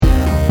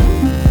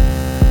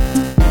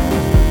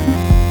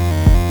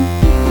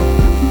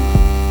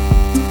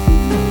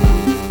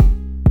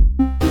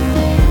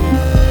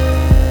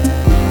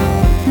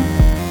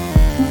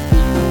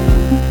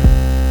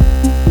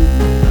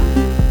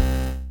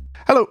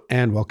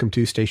and welcome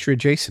to Stationery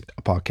Adjacent,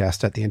 a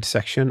podcast at the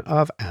intersection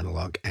of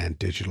analog and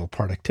digital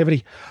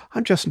productivity.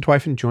 I'm Justin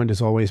Twyford, joined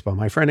as always by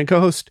my friend and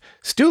co-host,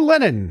 Stu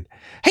Lennon.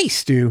 Hey,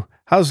 Stu,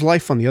 how's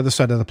life on the other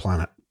side of the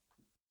planet?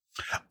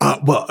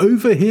 Well,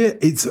 over here,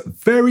 it's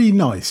very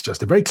nice,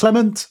 Justin, very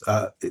clement.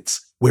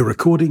 We're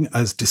recording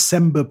as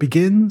December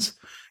begins,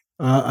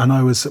 and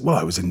I was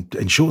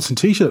in shorts and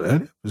t-shirt,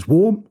 and it was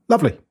warm,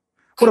 lovely.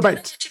 What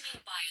about...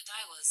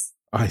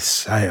 I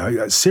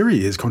say,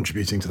 Siri is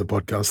contributing to the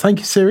podcast. Thank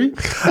you, Siri.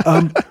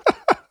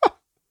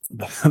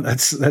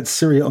 That's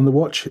Siri on the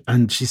watch,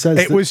 and she says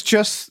it was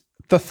just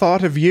the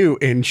thought of you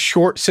in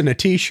shorts and a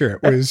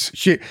t-shirt was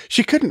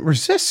she couldn't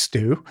resist,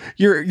 Stu.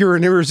 You're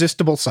an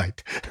irresistible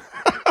sight.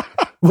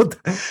 Well,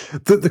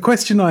 the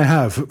question I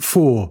have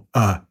for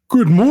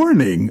good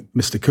morning,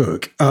 Mr.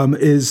 Cook,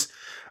 is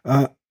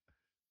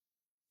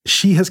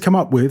she has come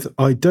up with,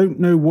 I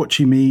don't know what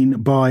you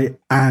mean by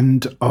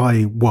 "and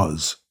I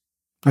was."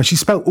 Now, she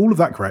spelled all of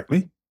that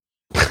correctly.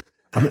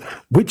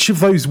 Which of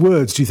those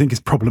words do you think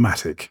is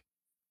problematic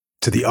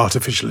to the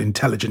artificial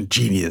intelligent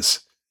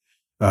genius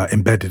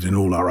embedded in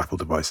all our Apple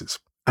devices?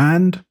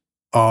 And,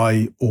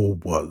 I, or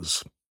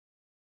was?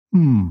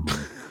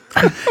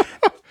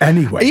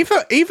 Anyway.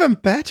 Even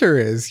better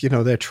is,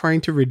 they're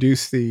trying to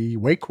reduce the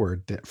wake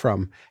word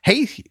from,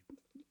 hey,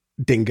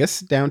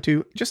 dingus, down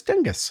to just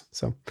dingus.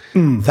 So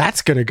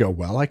that's going to go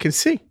well, I can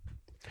see.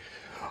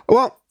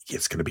 Well,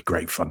 it's going to be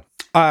great fun.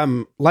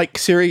 Like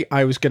Siri,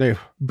 I was going to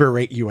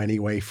berate you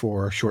anyway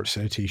for shorts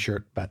and a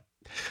t-shirt, but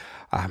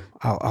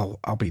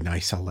I'll be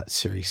nice. I'll let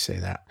Siri say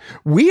that.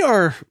 We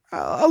are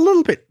a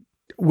little bit.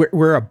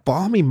 We're a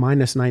balmy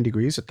minus 9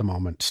 degrees at the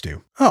moment,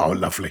 Stu. Oh,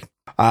 lovely.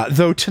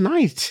 Though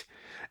tonight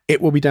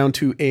it will be down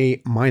to a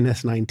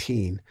minus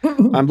 19.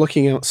 I'm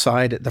looking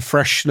outside at the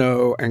fresh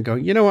snow and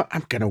going, you know what?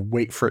 I'm going to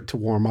wait for it to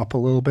warm up a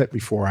little bit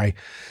before I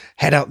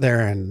head out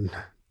there and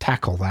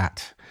tackle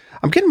that.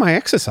 I'm getting my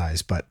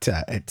exercise, but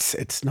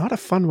it's not a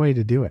fun way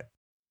to do it.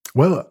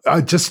 Well,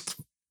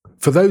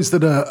 for those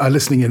that are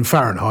listening in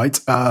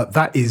Fahrenheit,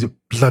 that is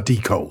bloody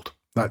cold.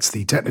 That's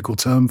the technical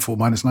term for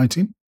minus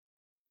 19.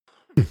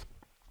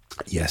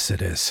 Yes,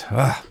 it is.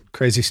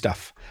 Crazy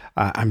stuff.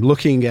 I'm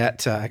looking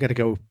at, I got to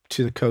go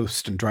to the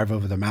coast and drive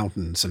over the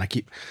mountains, and I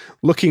keep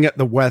looking at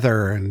the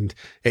weather, and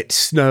it's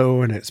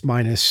snow and it's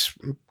minus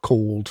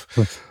cold.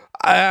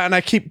 And I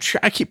keep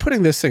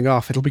putting this thing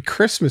off. It'll be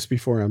Christmas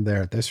before I'm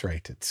there at this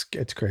rate.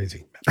 It's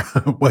crazy.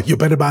 Well, you're a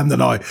better man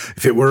than I.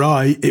 If it were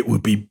I, it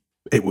would be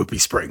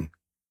spring.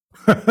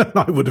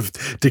 I would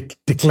have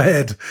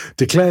declared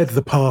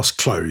the past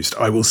closed.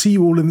 I will see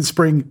you all in the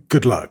spring.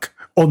 Good luck.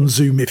 On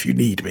Zoom if you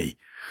need me.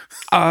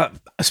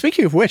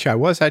 Speaking of which, I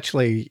was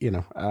actually,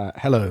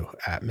 hello,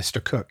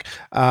 Mr. Cook.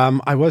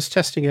 I was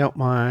testing out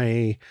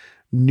my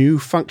new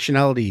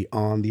functionality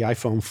on the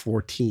iPhone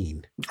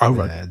 14. Oh,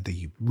 right.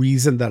 The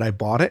reason that I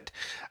bought it,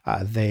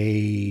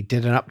 they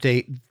did an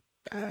update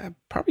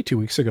probably 2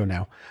 weeks ago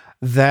now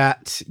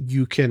that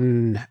you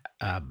can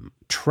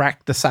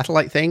track the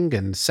satellite thing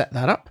and set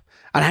that up.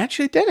 And I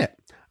actually did it.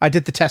 I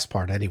did the test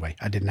part anyway.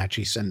 I didn't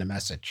actually send a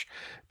message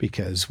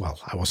because, well,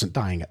 I wasn't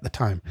dying at the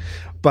time.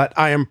 But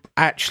I am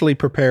actually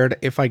prepared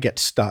if I get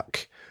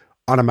stuck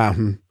on a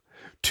mountain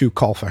to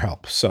call for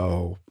help.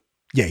 So,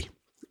 yay,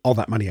 all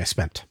that money I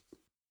spent.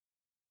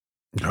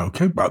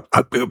 Okay, well,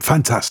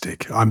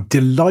 fantastic. I'm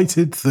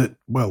delighted that,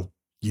 well,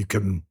 you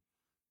could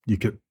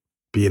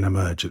be an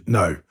emergent.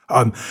 No,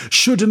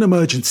 should an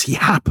emergency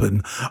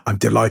happen, I'm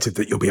delighted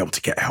that you'll be able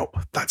to get help.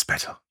 That's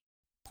better.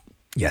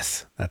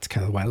 Yes, that's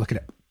kind of the way I look at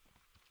it.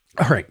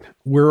 All right,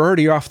 we're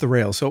already off the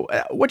rails. So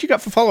what you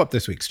got for follow-up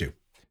this week, Stu?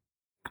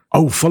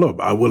 Oh,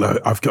 follow-up.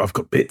 I've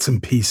got bits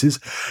and pieces.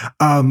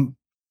 The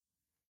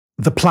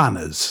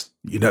planners,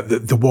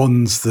 the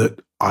ones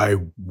that I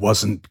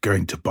wasn't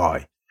going to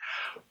buy.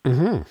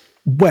 Mm-hmm.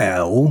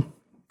 Well,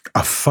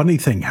 a funny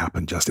thing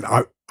happened, Justin.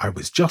 I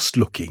was just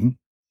looking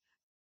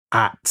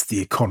at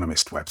the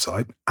Economist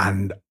website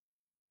and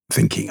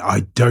thinking I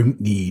don't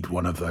need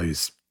one of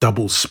those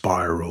double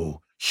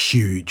spiral,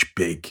 huge,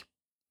 big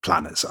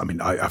planners. I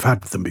mean, I've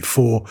had them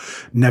before,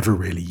 never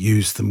really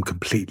used them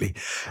completely.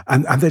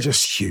 And they're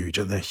just huge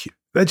and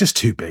they're just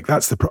too big.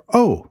 That's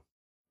the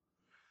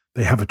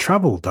they have a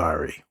travel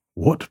diary.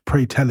 What,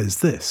 pray tell, is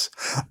this?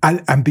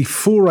 And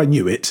before I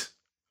knew it,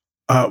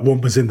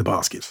 one was in the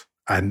basket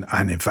and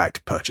in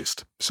fact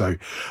purchased. So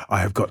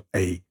I have got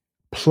a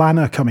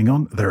planner coming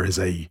on. There is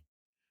a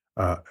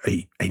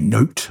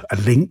note, a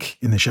link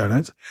in the show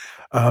notes.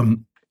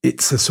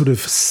 It's a sort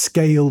of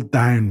scaled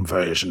down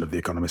version of The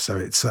Economist. So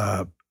it's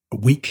a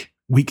week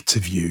to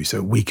view. So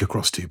a week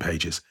across 2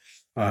 pages.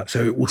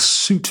 So it will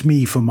suit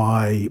me for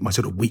my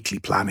sort of weekly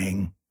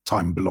planning,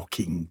 time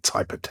blocking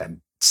type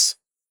attempts.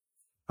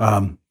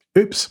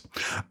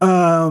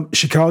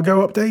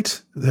 Chicago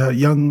update. The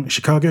young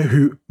Chicago,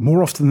 who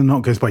more often than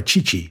not goes by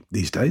Chi-Chi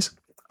these days.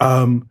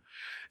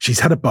 She's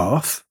had a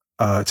bath,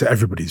 to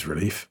everybody's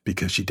relief,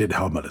 because she did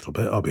hum a little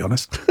bit, I'll be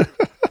honest.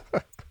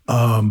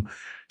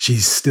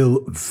 She's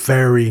still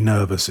very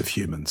nervous of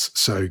humans.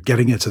 So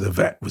getting her to the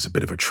vet was a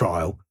bit of a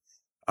trial.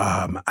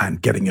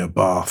 And getting her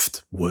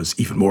bathed was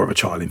even more of a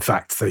trial. In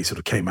fact, they sort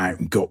of came out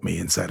and got me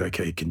and said,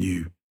 "Okay, can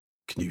you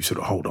sort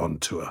of hold on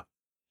to her?"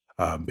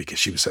 Because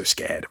she was so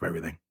scared of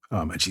everything.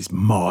 And she's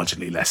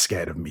marginally less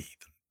scared of me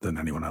than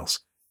anyone else.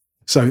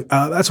 So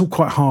that's all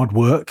quite hard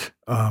work,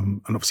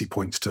 and obviously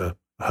points to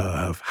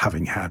her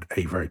having had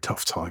a very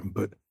tough time.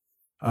 But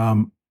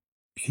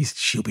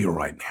she'll be all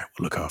right now.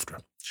 We'll look after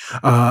her.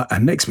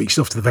 And next week she's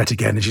off to the vet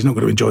again, and she's not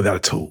going to enjoy that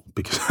at all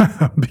because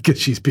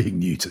because she's being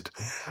neutered.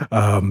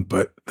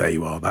 But there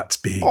you are. That's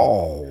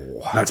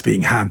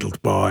being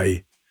handled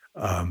by.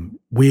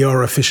 We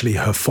are officially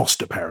her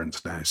foster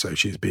parents now, so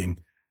she's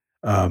being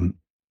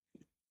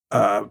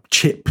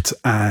chipped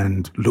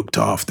and looked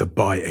after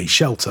by a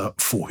shelter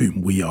for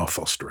whom we are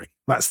fostering.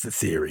 That's the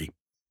theory.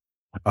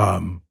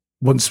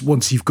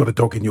 Once you've got a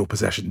dog in your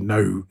possession,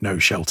 no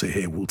shelter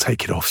here will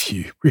take it off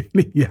you.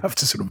 Really, you have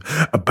to sort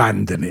of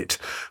abandon it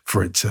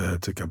for it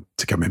to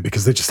come in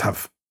because they just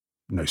have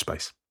no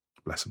space.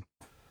 Bless them.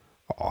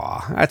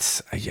 Oh,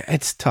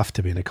 it's tough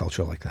to be in a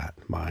culture like that.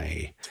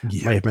 I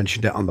have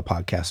mentioned it on the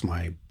podcast.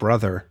 My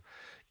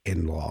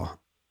brother-in-law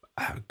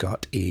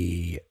got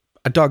a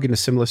dog in a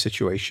similar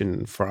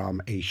situation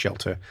from a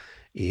shelter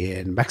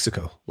in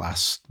Mexico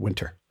last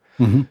winter.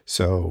 Mm-hmm.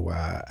 So,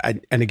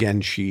 and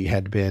again, she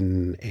had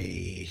been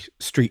a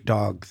street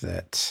dog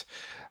that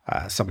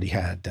somebody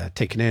had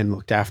taken in,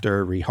 looked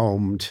after,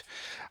 rehomed.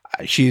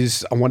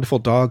 She's a wonderful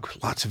dog,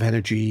 lots of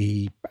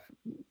energy,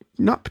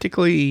 not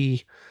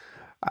particularly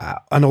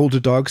an older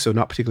dog, so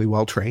not particularly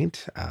well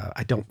trained.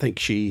 I don't think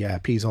she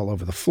pees all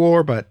over the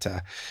floor, but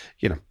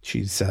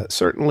she's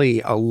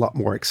certainly a lot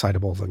more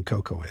excitable than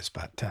Coco is.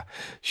 But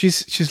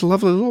she's a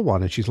lovely little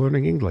one, and she's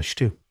learning English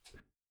too.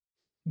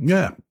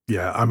 Yeah.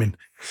 I mean,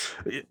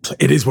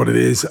 it is what it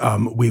is.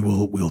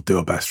 We'll do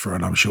our best for her,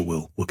 and I'm sure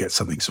we'll get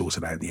something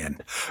sorted out in the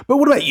end. But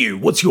what about you?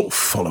 What's your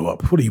follow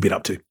up? What have you been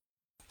up to?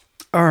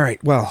 All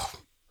right. Well,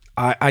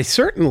 I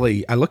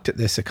looked at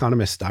this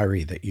Economist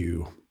diary that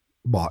you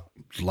bought.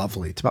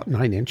 Lovely. It's about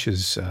 9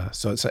 inches,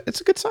 so it's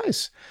a good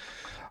size.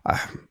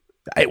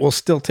 It will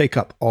still take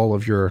up all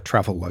of your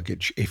travel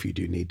luggage if you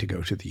do need to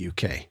go to the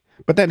UK.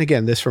 But then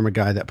again, this from a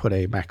guy that put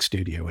a Mac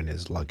Studio in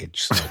his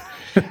luggage. So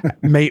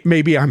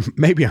maybe I'm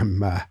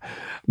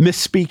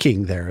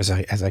misspeaking there as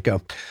I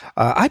go.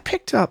 I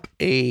picked up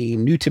a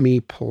new to me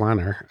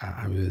planner.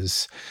 I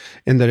was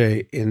in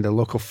the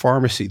local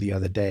pharmacy the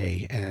other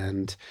day,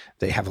 and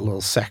they have a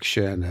little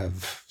section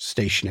of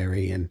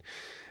stationery, and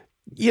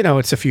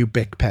it's a few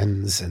Bic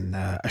pens and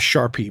a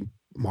Sharpie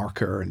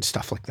marker and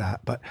stuff like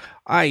that. But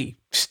I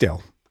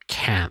still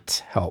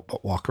can't help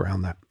but walk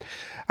around that.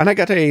 And I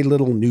got a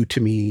little new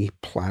to me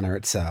planner.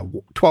 It's a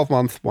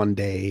 12-month, 1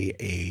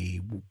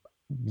 day,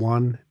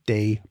 1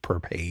 day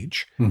per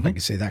page. If I can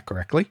say that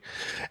correctly.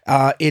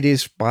 It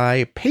is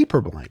by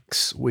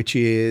Paperblanks, which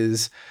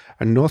is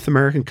a North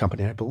American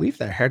company. I believe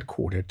they're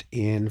headquartered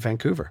in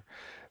Vancouver,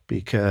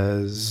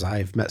 because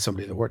I've met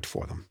somebody that worked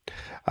for them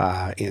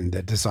in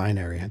the design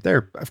area.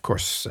 They're, of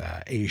course,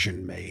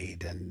 Asian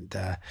made, and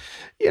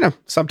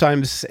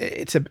sometimes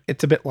it's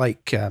a bit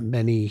like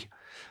many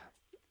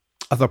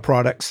other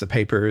products. The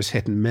paper is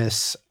hit and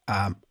miss.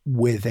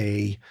 With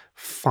a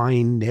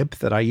fine nib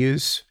that I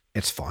use,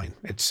 it's fine.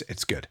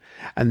 It's good.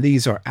 And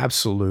these are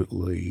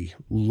absolutely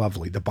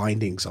lovely. The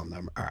bindings on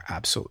them are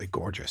absolutely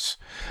gorgeous.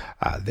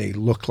 They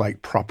look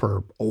like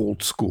proper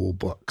old school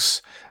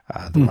books.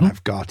 The one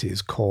I've got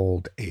is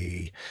called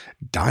a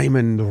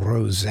Diamond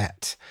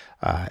Rosette,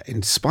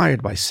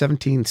 inspired by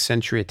 17th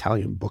century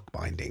Italian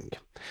bookbinding.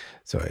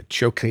 So it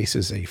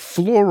showcases a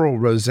floral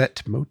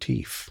rosette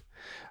motif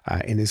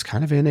and is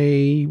kind of in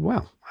a,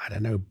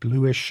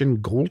 bluish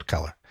and gold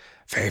color.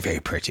 Very, very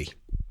pretty.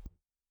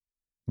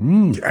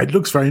 It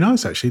looks very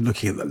nice, actually,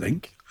 looking at the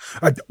link.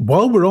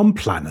 While we're on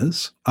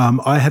planners,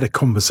 I had a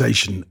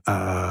conversation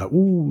a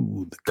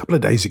couple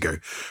of days ago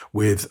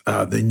with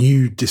the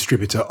new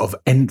distributor of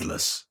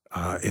Endless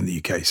in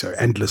the UK. So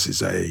Endless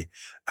is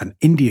an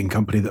Indian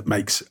company that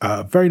makes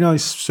very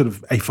nice sort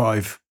of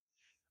A5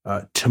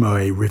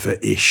 Tomoe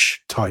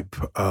River-ish type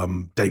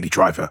daily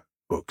driver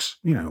books,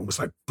 almost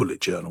like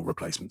bullet journal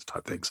replacements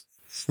type things.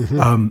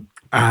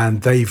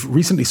 And they've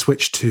recently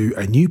switched to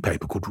a new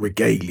paper called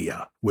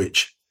Regalia,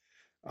 which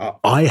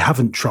I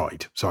haven't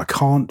tried, so I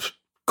can't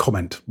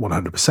comment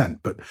 100%.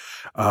 But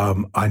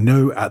I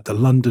know at the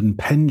London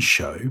Pen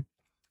Show,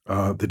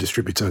 the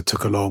distributor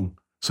took along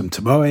some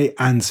Tomoe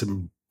and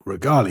some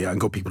Regalia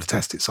and got people to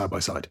test it side by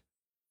side.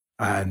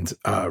 And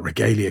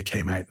Regalia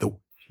came out the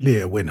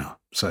clear winner.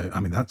 So, I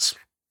mean, that's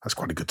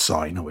quite a good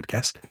sign, I would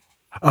guess.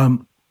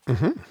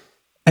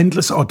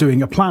 Endless are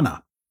doing a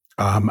planner.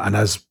 And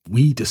as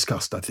we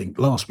discussed, I think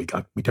last week,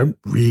 we don't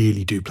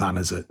really do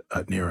planners at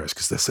Nero's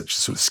because they're such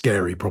a sort of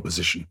scary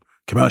proposition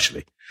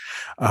commercially.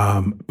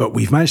 But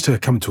we've managed to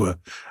come to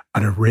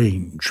an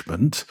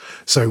arrangement.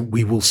 So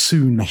we will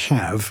soon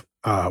have,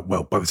 by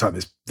the time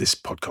this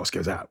podcast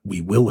goes out, we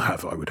will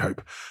have, I would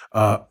hope,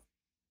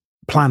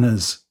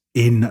 planners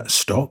in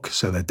stock.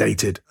 So they're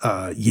dated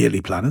yearly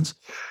planners.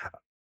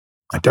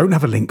 I don't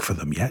have a link for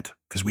them yet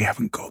because we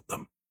haven't got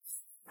them.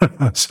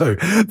 So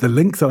the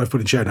link that I've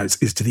put in show notes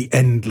is to the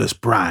Endless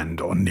brand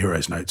on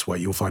Nero's Notes, where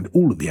you'll find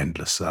all of the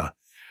Endless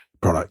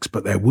products,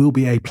 but there will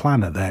be a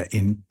planner there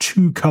in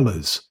 2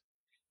 colors.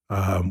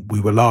 We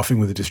were laughing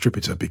with the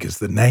distributor because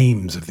the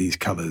names of these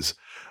colors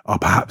are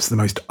perhaps the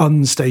most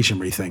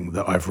unstationary thing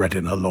that I've read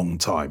in a long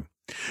time.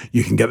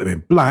 You can get them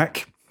in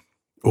black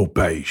or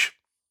beige.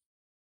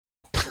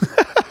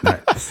 No.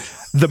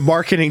 The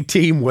marketing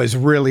team was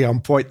really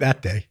on point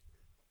that day.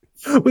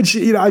 Which,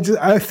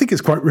 I think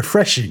is quite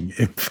refreshing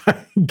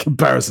in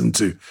comparison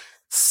to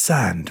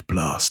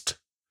Sandblast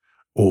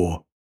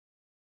or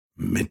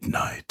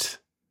Midnight.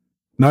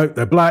 No,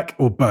 they're black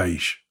or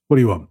beige. What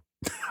do you want?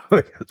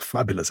 That's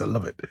fabulous. I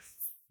love it.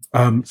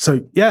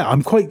 So, yeah,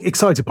 I'm quite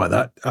excited by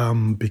that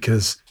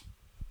because,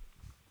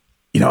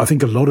 I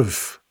think a lot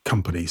of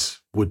companies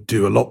would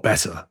do a lot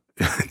better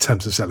in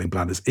terms of selling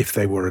planners if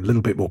they were a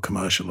little bit more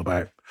commercial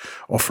about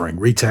offering.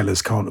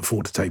 Retailers can't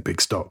afford to take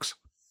big stocks.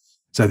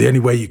 So the only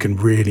way you can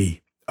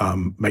really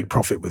make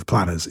profit with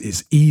planners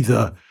is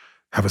either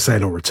have a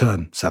sale or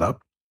return set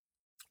up,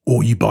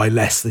 or you buy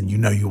less than you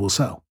know you will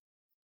sell,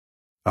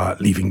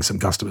 leaving some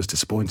customers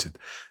disappointed.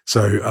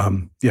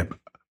 So,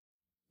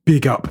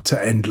 big up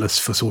to Endless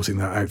for sorting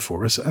that out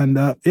for us. And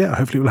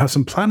hopefully we'll have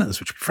some planners,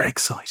 which will be very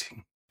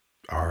exciting.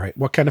 All right.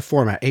 What kind of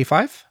format?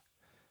 A5?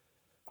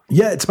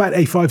 Yeah, it's about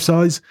A5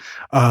 size.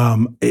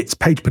 It's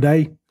page per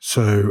day.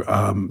 So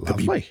there'll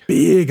be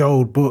big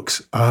old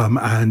books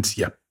and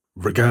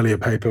regalia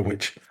paper,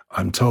 which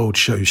I'm told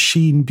shows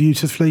sheen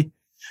beautifully.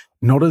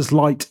 Not as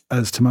light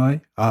as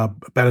Tomoe,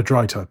 better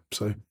dry type.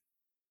 So,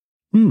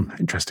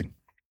 interesting.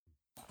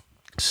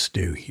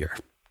 Stu here.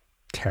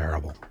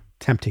 Terrible.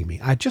 Tempting me.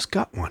 I just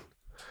got one.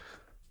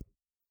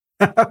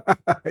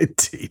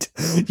 Indeed.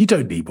 You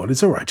don't need one.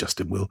 It's all right,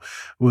 Justin. We'll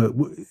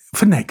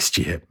for next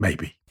year,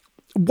 maybe.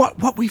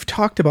 What we've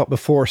talked about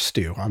before,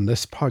 Stu, on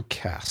this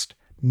podcast,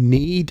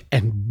 need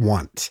and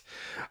want.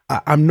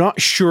 I'm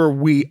not sure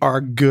we are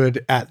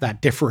good at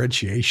that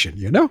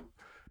differentiation,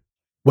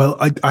 Well,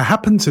 I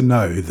happen to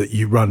know that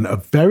you run a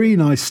very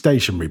nice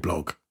stationery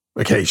blog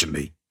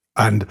occasionally,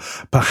 and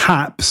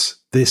perhaps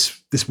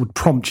this would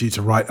prompt you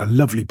to write a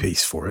lovely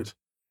piece for it.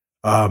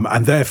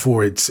 And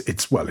therefore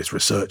it's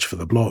research for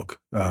the blog.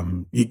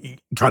 You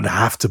kind of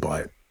have to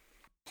buy it.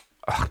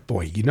 Oh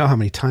boy, you know how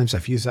many times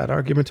I've used that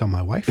argument on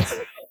my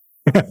wife?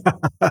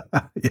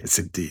 Yes,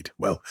 indeed.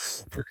 Well,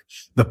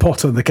 the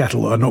pot and the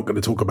kettle are not going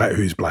to talk about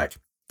who's black.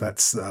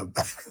 That's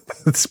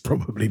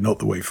probably not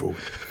the way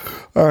forward.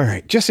 All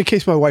right. Just in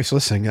case my wife's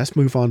listening, let's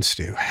move on,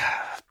 Stu.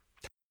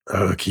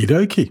 Okie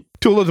dokie.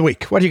 Tool of the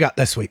week. What do you got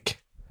this week?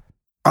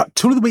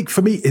 Tool of the week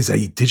for me is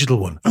a digital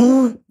one.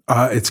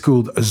 It's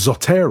called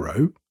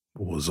Zotero,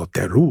 or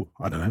Zotero,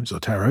 I don't know,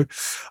 Zotero,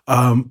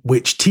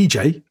 which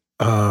TJ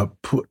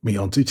put me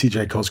onto,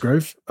 TJ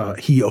Cosgrove,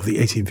 he of the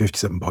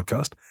 1857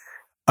 podcast.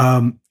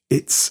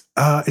 It's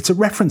a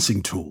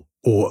referencing tool,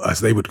 or as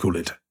they would call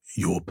it,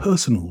 your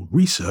personal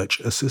research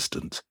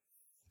assistant.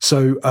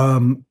 So,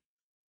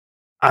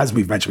 as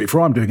we've mentioned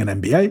before, I'm doing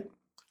an MBA,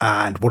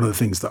 and one of the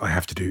things that I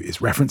have to do is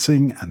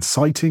referencing and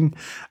citing.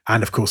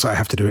 And of course, I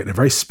have to do it in a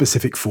very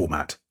specific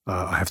format.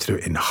 I have to do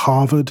it in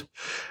Harvard,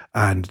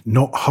 and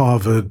not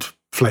Harvard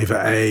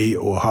flavor A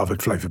or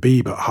Harvard flavor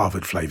B, but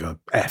Harvard flavor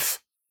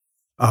F.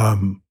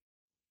 And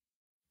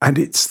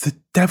it's the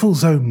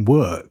devil's own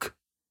work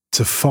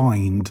to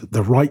find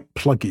the right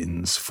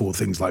plugins for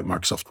things like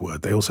Microsoft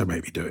Word. They also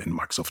make me do it in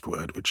Microsoft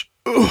Word, which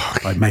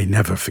I may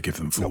never forgive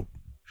them for.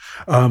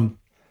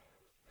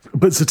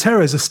 But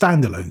Zotero is a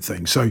standalone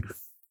thing. So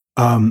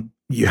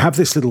you have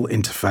this little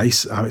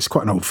interface. It's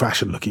quite an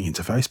old-fashioned looking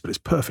interface, but it's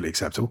perfectly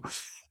acceptable.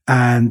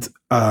 And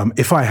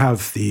if I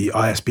have the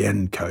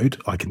ISBN code,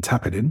 I can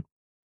tap it in,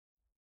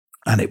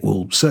 and it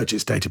will search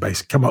its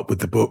database, come up with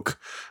the book,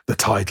 the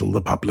title,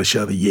 the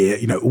publisher, the year,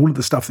 all of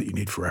the stuff that you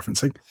need for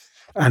referencing.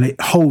 And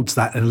it holds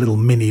that in a little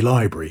mini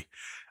library.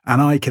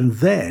 And I can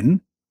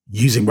then,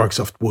 using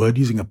Microsoft Word,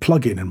 using a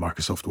plugin in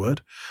Microsoft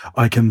Word,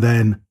 I can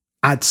then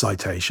add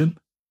citation,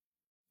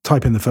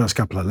 type in the first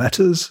couple of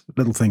letters,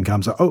 little thing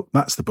comes up, oh,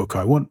 that's the book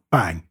I want,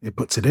 bang, it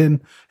puts it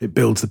in, it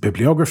builds the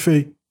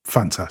bibliography,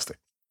 fantastic.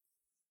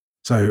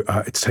 So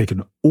it's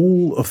taken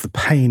all of the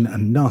pain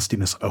and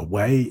nastiness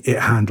away. It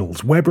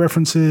handles web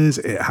references,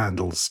 it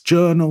handles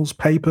journals,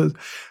 papers.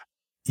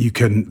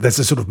 There's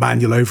a sort of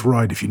manual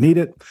override if you need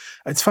it.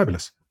 It's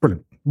fabulous.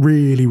 Brilliant.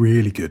 Really,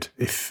 really good.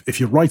 If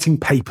you're writing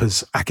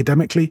papers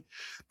academically,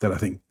 then I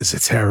think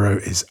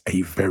Zotero is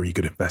a very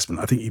good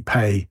investment. I think you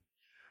pay,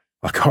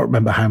 I can't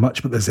remember how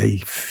much, but there's a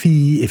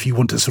fee if you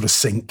want to sort of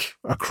sync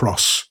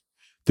across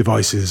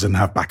devices and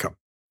have backup.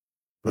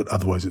 But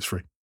otherwise it's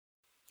free.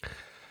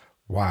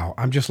 Wow.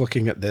 I'm just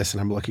looking at this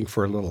and I'm looking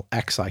for a little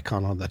X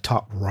icon on the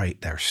top right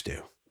there, Stu.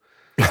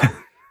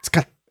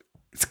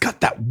 It's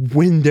got that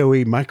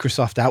windowy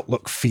Microsoft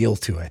Outlook feel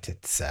to it.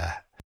 It's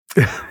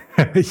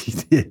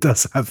it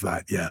does have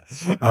that, yeah.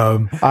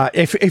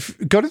 If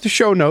go to the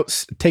show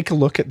notes, take a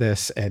look at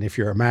this, and if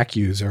you're a Mac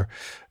user,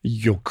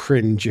 you'll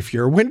cringe. If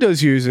you're a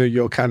Windows user,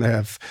 you'll kind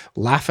of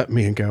laugh at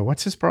me and go,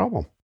 "What's his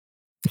problem?"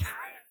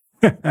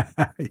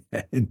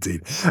 Yeah,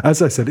 indeed.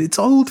 As I said, it's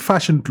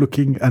old-fashioned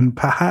looking and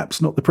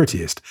perhaps not the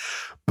prettiest,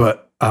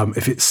 but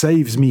if it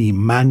saves me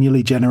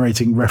manually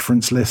generating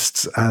reference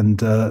lists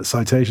and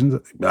citations,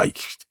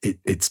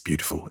 it's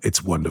beautiful.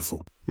 It's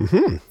wonderful.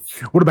 Mm-hmm.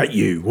 What about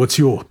you? What's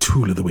your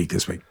tool of the week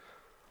this week?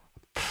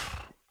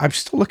 I'm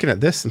still looking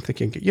at this and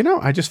thinking,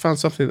 I just found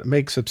something that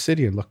makes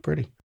Obsidian look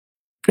pretty.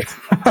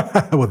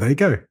 Well, there you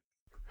go.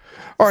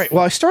 All right.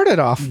 Well, I started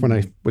off when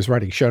I was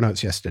writing show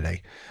notes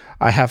yesterday.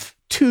 I have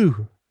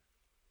two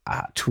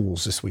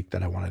tools this week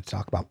that I wanted to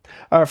talk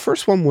about.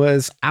 First one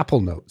was Apple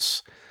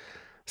Notes.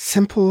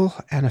 Simple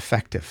and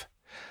effective.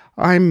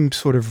 I'm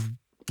sort of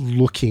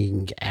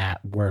looking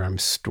at where I'm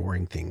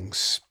storing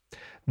things.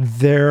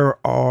 There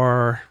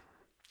are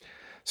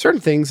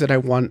certain things that I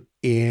want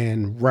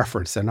in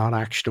reference. They're not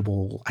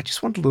actionable. I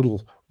just want a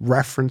little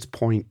reference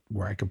point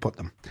where I can put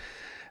them.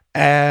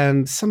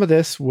 And some of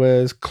this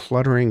was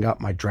cluttering up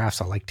my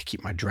drafts. I like to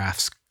keep my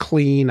drafts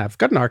clean. I've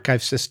got an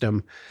archive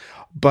system,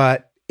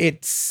 but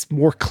it's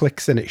more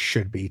clicks than it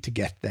should be to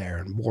get there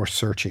and more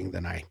searching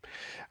than I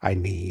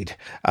need.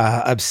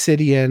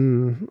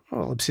 Obsidian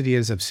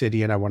is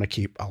Obsidian. I want to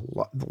keep a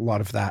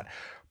lot of that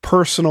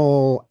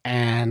personal,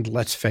 and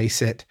let's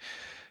face it,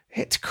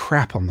 it's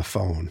crap on the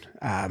phone.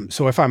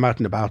 So if I'm out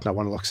and about and I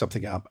want to look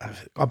something up,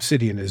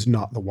 Obsidian is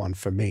not the one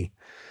for me.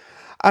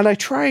 And I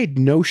tried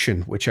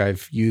Notion, which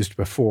I've used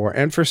before,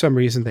 and for some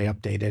reason they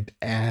updated.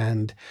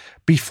 And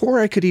before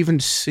I could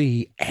even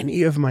see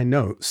any of my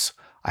notes,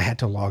 I had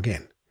to log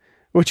in,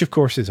 which of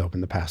course is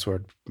open the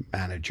password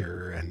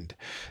manager and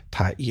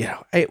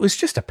it was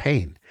just a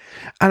pain.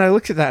 And I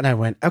looked at that and I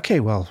went, okay,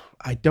 well,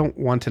 I don't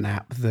want an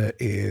app that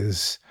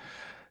is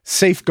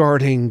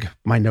safeguarding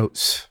my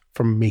notes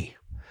from me.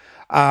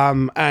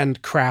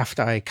 And Craft,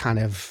 I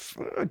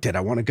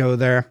want to go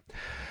there?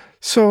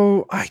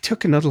 So I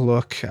took another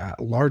look.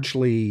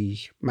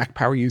 Largely, Mac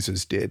Power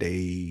Users did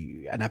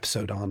an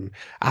episode on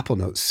Apple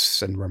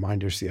Notes and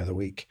reminders the other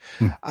week.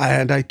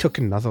 And I took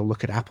another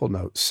look at Apple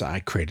Notes.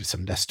 I created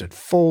some nested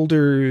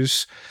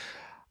folders.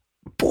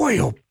 Boy,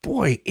 oh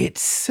boy,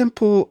 it's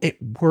simple. It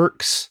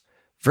works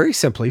very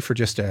simply for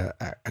just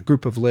a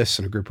group of lists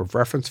and a group of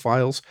reference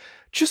files,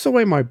 just the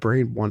way my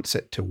brain wants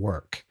it to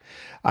work.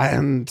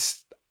 And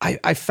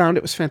I found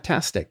it was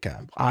fantastic.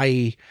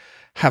 I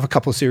have a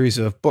couple of series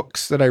of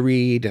books that I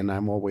read, and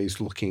I'm always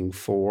looking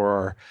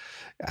for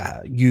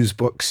used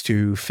books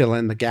to fill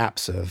in the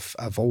gaps of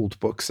old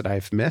books that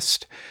I've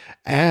missed.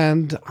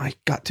 And I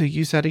got to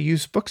use that at a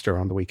used bookstore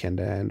on the weekend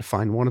and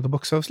find one of the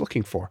books I was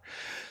looking for.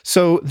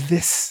 So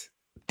this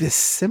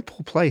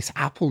simple place,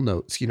 Apple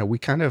Notes, we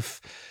kind of,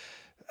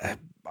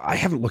 I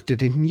haven't looked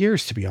at it in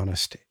years, to be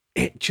honest.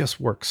 It just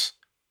works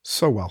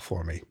so well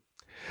for me.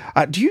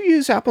 Do you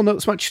use Apple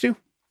Notes much too?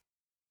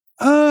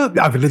 I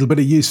have a little bit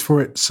of use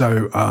for it.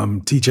 So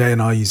TJ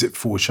and I use it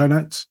for show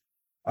notes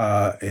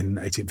in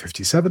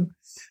 1857.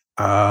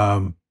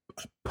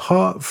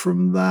 Apart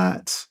from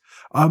that,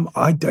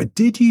 I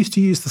did used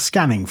to use the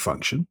scanning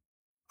function.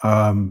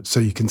 So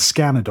you can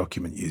scan a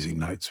document using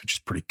Notes, which is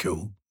pretty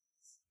cool.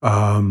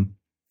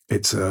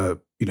 It's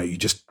you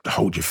just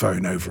hold your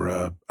phone over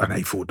an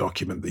A4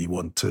 document that you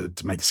want to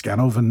make a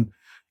scan of, and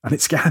it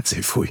scans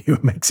it for you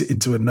and makes it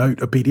into a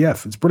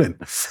PDF. It's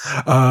brilliant.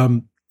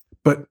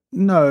 But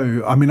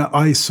no, I mean,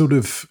 I sort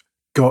of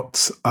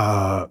got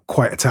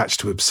quite attached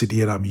to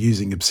Obsidian. I'm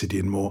using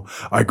Obsidian more.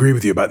 I agree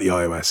with you about the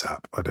iOS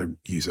app. I don't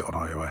use it on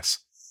iOS.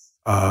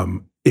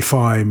 If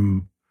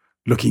I'm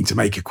looking to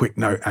make a quick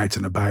note out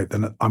and about,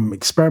 then I'm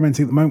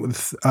experimenting at the moment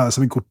with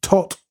something called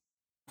Tot.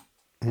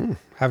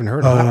 Haven't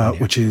heard of that one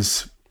yet. Which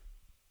is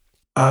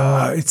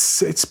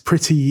it's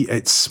pretty.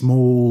 It's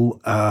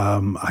small.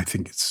 I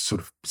think it's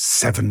sort of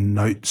 7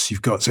 notes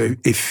you've got. So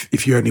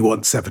if you only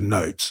want 7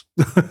 notes,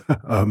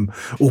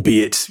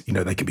 albeit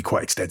they can be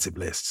quite extensive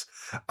lists,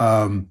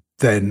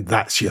 then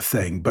that's your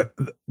thing. But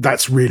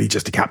that's really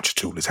just a capture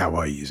tool, is how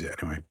I use it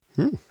anyway.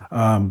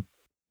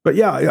 But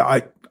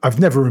yeah, I've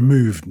never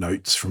removed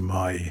Notes from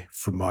my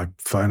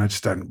phone. I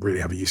just don't really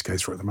have a use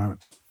case for it at the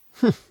moment.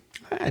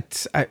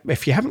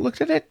 If you haven't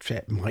looked at it,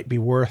 it might be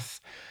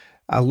worth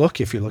a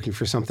look if you're looking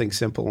for something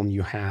simple and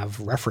you have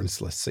reference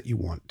lists that you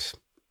want.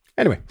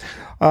 Anyway,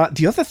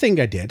 the other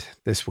thing I did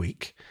this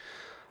week,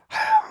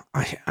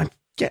 I'm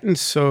getting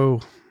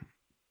so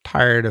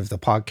tired of the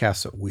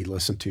podcasts that we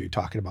listen to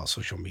talking about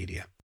social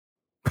media.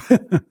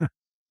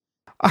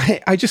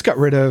 I just got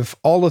rid of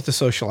all of the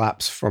social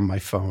apps from my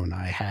phone.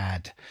 I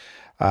had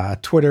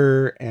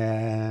Twitter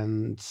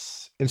and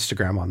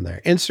Instagram on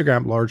there.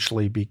 Instagram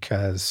largely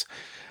because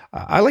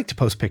I like to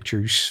post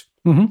pictures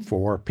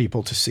for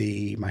people to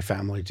see, my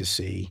family to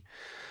see.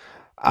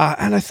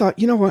 And I thought,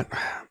 you know what?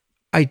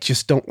 I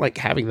just don't like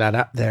having that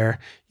up there.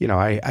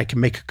 I can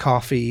make a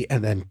coffee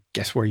and then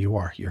guess where you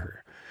are?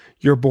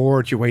 You're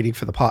bored. You're waiting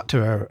for the pot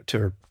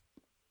to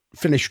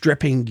finish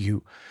dripping.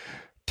 You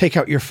take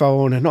out your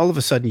phone and all of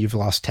a sudden you've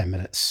lost 10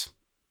 minutes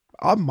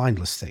on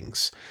mindless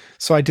things.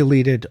 So I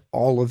deleted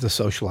all of the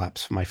social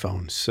apps from my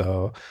phone.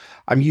 So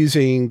I'm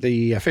using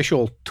the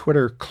official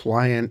Twitter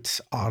client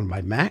on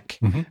my Mac,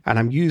 and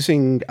I'm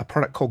using a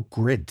product called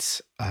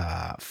Grids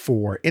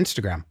for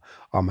Instagram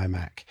on my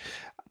Mac.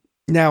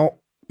 Now,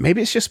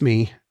 maybe it's just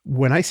me.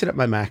 When I sit at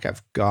my Mac,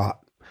 I've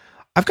got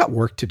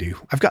work to do.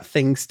 I've got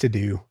things to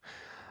do.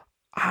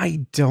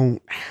 I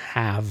don't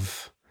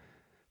have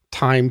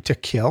time to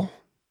kill,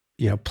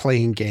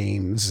 playing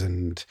games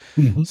and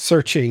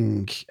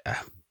searching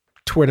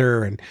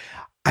Twitter. And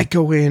I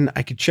go in,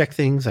 I could check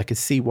things, I could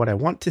see what I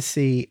want to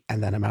see,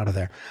 and then I'm out of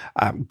there.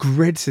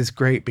 Grids is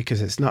great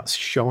because it's not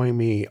showing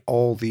me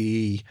all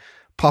the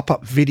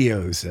pop-up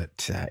videos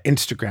that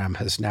Instagram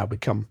has now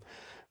become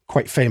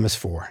quite famous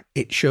for.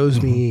 It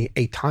shows me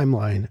a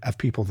timeline of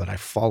people that I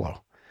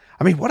follow.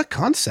 I mean, what a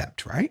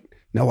concept, right?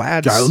 No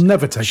ads. Yeah, it'll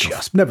never take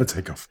off. Never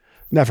take off.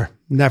 Never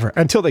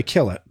until they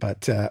kill it.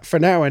 But for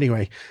now,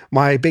 anyway,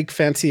 my big,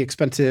 fancy,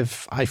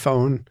 expensive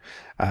iPhone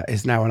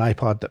is now an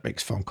iPod that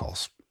makes phone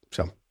calls.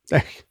 So,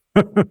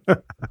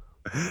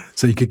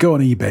 so you could go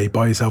on eBay,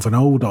 buy yourself an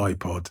old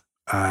iPod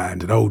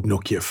and an old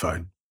Nokia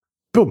phone.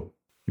 Boom,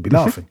 you'd be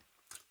laughing.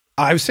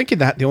 I was thinking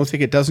that the only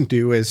thing it doesn't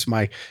do is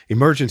my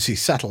emergency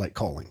satellite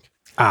calling.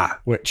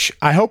 Which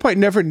I hope I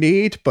never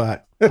need,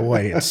 but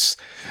boy,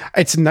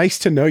 it's nice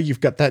to know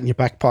you've got that in your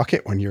back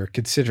pocket when you're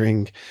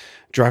considering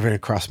driving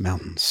across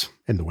mountains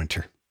in the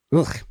winter.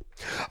 Ugh.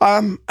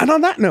 And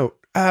on that note,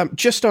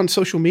 just on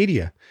social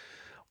media,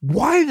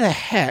 why the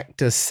heck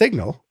does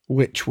Signal,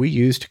 which we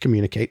use to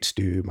communicate,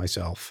 Stu,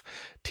 myself,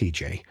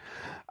 TJ,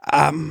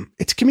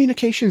 it's a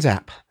communications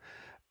app.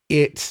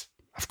 It,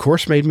 of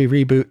course, made me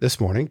reboot this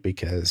morning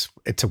because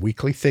it's a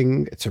weekly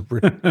thing. It's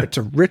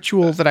a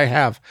ritual that I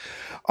have.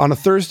 On a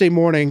Thursday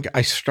morning,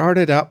 I start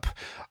it up.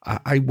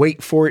 I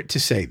wait for it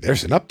to say,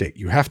 there's an update.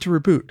 You have to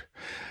reboot.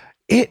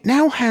 It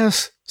now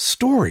has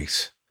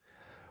stories.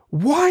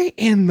 Why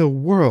in the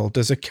world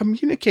does a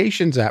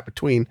communications app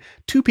between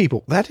two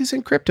people, that is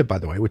encrypted, by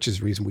the way, which is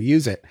the reason we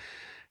use it,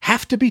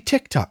 have to be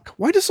TikTok?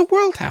 Why does the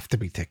world have to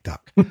be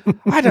TikTok?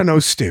 I don't know,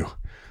 Stu.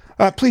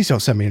 Please don't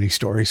send me any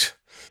stories.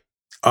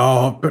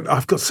 Oh, but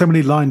I've got so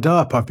many lined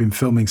up. I've been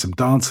filming some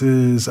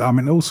dances. I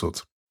mean, all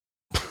sorts.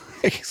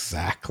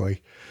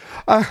 Exactly.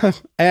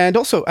 And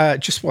also,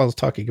 just while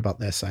talking about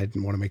this, I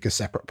didn't want to make a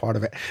separate part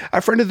of it.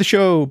 A friend of the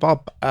show,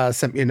 Bob,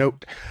 sent me a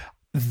note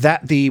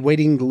that the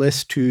waiting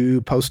list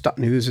to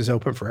Post.News is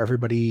open for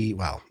everybody.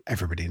 Well,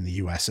 everybody in the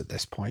US at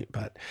this point,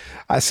 but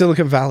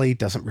Silicon Valley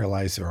doesn't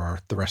realize there are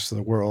the rest of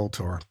the world,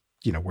 or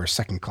we're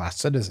second-class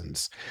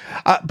citizens.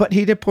 But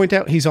he did point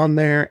out he's on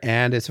there,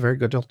 and it's a very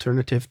good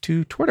alternative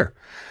to Twitter.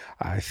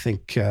 I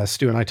think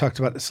Stu and I talked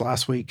about this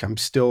last week. I'm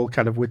still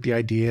kind of with the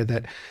idea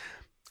that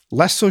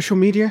less social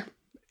media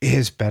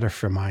is better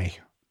for my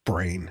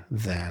brain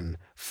than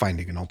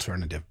finding an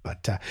alternative.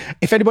 But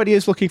if anybody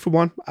is looking for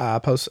one,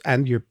 post,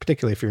 and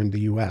particularly if you're in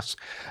the US,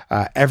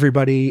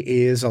 everybody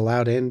is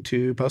allowed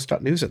into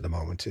Post.News at the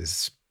moment,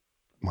 is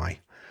my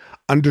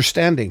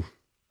understanding.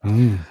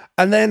 And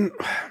then,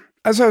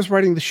 as I was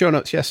writing the show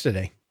notes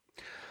yesterday,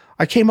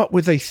 I came up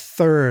with a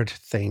third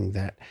thing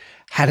that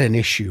had an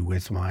issue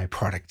with my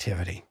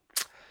productivity.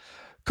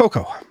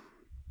 Coco,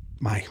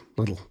 my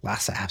little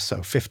Lhasa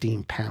Apso,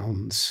 15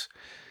 pounds,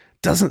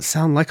 doesn't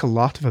sound like a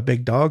lot of a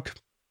big dog.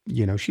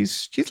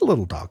 She's a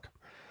little dog.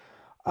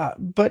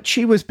 But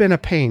she was been a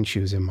pain. She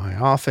was in my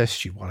office.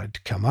 She wanted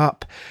to come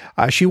up.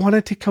 She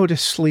wanted to go to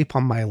sleep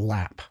on my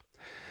lap.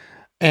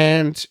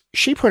 And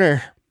she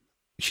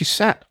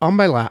sat on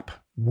my lap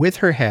with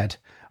her head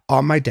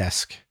on my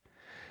desk,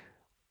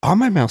 on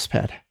my mouse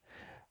pad,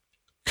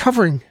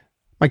 covering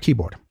my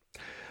keyboard.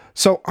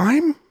 So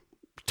I'm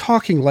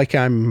talking like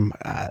I'm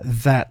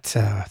that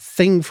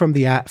thing from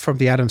the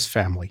Addams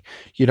Family,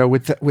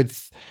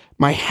 with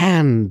my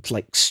hand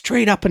like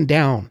straight up and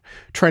down,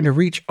 trying to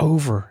reach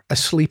over a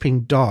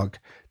sleeping dog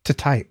to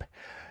type.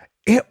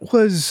 It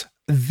was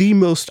the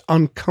most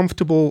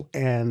uncomfortable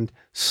and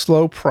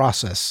slow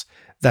process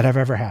that I've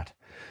ever had.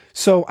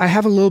 So I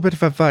have a little bit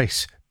of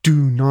advice. Do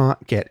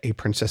not get a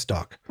princess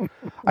dog.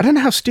 I don't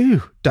know how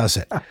Stu does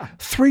it.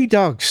 3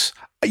 dogs.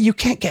 You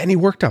can't get any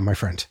work done, my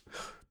friend.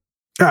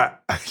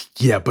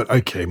 Yeah, but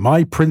okay.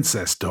 My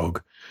princess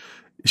dog,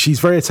 she's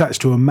very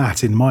attached to a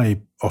mat in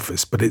my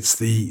office, but it's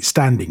the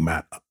standing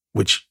mat,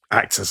 which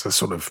acts as a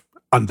sort of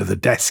under the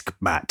desk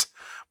mat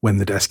when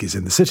the desk is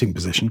in the sitting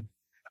position.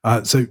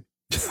 So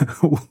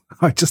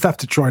I just have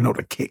to try not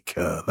to kick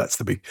her. That's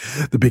the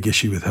big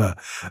issue with her.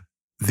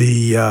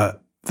 The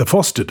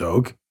foster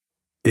dog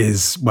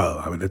is, well,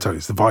 I mean, I tell you,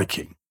 it's the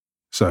Viking.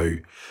 So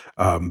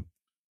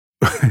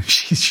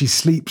she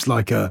sleeps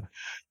like a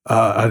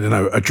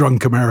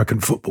drunk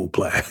American football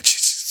player.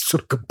 She's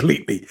sort of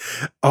completely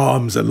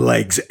arms and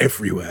legs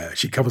everywhere.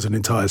 She covers an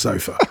entire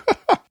sofa.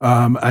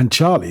 And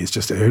Charlie is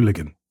just a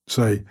hooligan.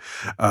 So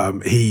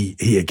he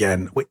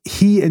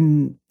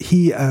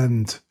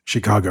and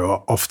Chicago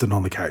are often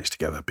on the couch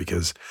together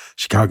because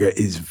Chicago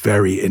is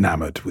very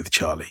enamored with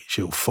Charlie.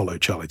 She'll follow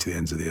Charlie to the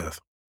ends of the earth.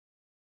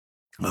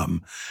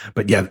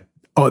 But yeah,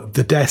 Oh,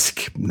 the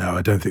desk. No,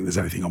 I don't think there's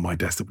anything on my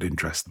desk that would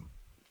interest them.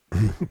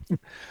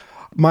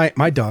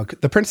 My dog,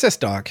 the princess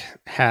dog,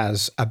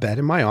 has a bed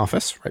in my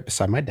office right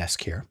beside my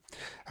desk here.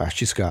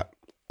 She's got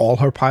all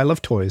her pile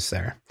of toys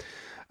there.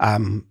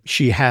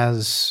 She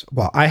has,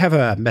 well, I have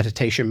a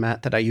meditation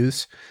mat that I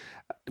use,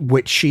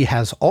 which she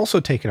has also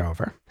taken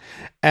over.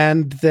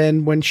 And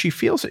then when she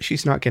feels that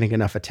she's not getting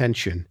enough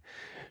attention,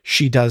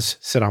 she does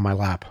sit on my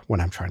lap when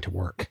I'm trying to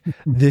work.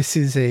 This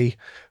is a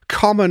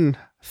common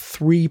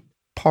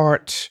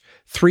three-point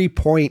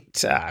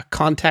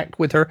contact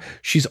with her.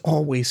 She's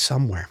always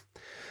somewhere.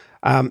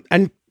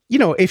 And, you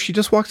know, if she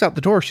just walks out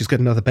the door, she's got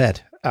another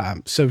bed.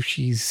 So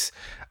she's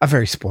a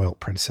very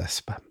spoiled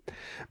princess. But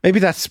maybe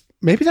that's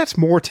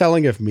more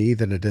telling of me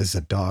than it is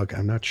a dog.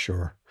 I'm not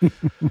sure.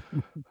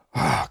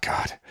 Oh,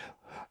 God.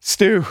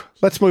 Stu,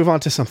 let's move on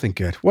to something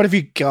good. What have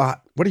you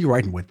got? What are you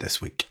writing with this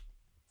week?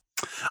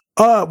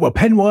 Well,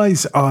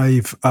 pen-wise,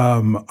 I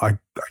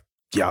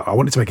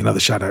wanted to make another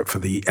shout out for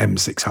the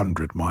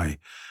M600, my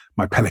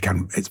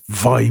Pelican. It's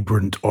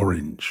vibrant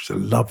orange. It's a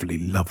lovely,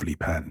 lovely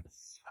pen.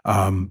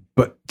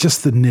 But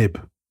just the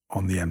nib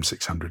on the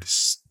M600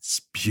 is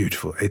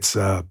beautiful. It's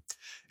the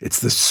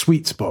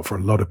sweet spot for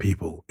a lot of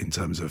people in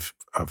terms of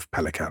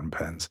Pelican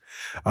pens.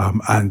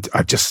 And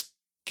I just,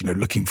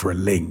 looking for a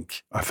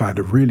link, I found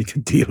a really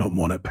good deal on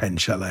one at Pen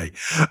Chalet,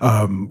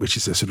 which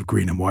is a sort of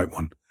green and white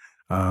one.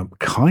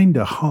 Kind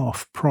of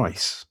half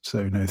price.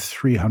 So,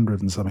 $300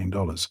 and something.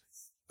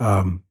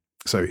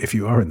 So if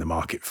you are in the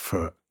market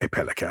for a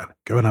Pelican,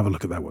 go and have a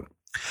look at that one.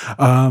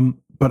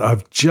 But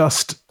I've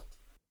just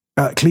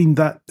cleaned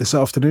that this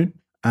afternoon,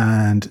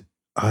 and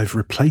I've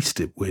replaced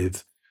it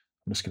with,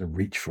 I'm just going to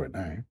reach for it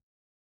now.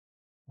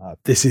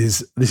 This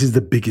is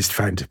the biggest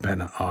fountain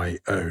pen I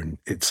own.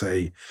 It's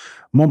a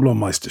Montblanc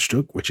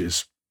Meisterstück, which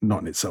is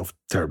not in itself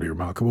terribly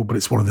remarkable, but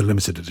it's one of the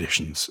limited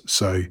editions.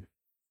 So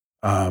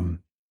the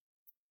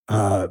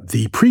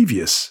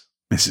previous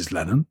Mrs.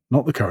 Lennon,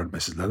 not the current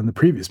Mrs. Lennon, the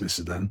previous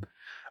Mrs. Lennon,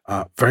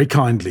 very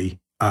kindly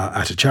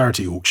at a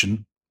charity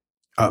auction,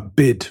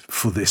 bid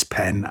for this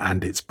pen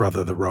and its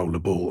brother, the roller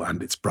ball,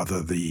 and its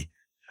brother, the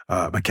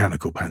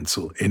mechanical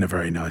pencil, in a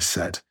very nice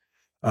set,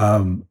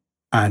 and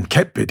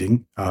kept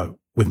bidding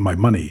with my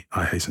money,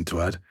 I hasten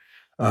to add,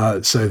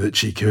 so that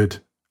she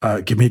could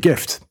give me a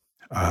gift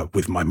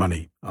with my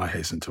money, I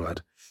hasten to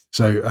add.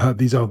 So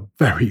these are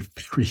very,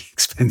 very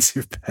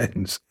expensive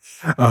pens,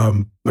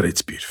 but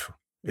it's beautiful.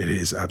 It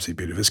is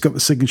absolutely beautiful. It's got the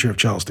signature of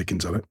Charles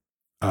Dickens on it.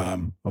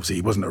 Obviously,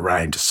 he wasn't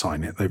around to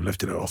sign it. They've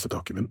lifted it off the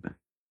document.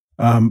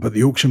 But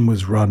the auction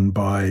was run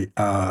by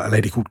a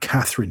lady called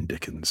Catherine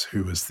Dickens,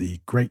 who was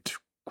the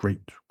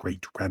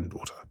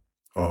great-great-great-granddaughter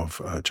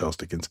of Charles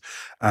Dickens,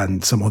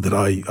 and someone that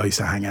I used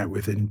to hang out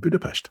with in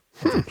Budapest.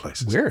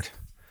 Places. Weird.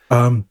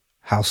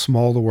 How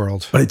small the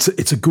world. But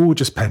it's a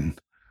gorgeous pen.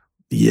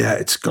 Yeah,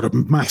 it's got a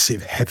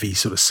massive, heavy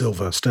sort of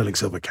sterling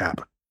silver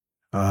cap.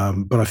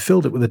 But I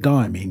filled it with a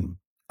diamine,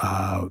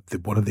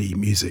 one of the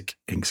music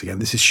inks again.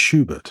 This is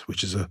Schubert,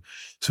 which is a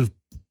sort of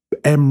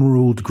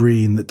emerald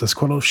green that does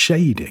quite a lot of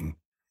shading,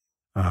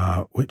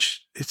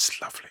 which it's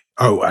lovely.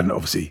 Oh, and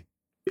obviously,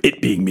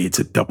 it being me, it's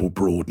a double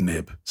broad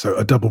nib. So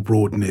a double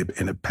broad nib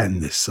in a pen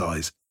this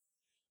size,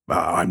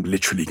 I'm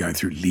literally going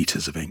through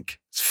liters of ink.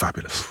 It's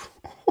fabulous.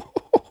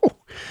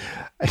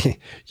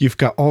 You've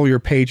got all your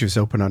pages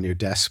open on your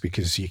desk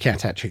because you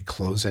can't actually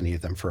close any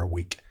of them for a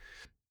week.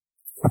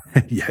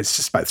 Yeah, it's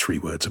just about 3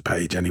 words a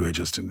page anyway,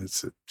 Justin.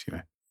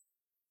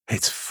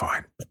 It's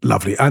fine.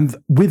 Lovely. And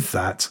with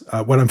that,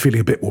 when I'm feeling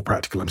a bit more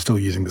practical, I'm still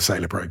using the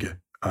Sailor Pro Gear,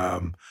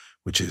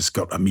 which has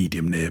got a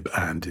medium nib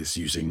and is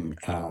using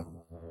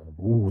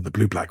the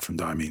blue black from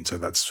Diamine. So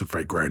that's sort of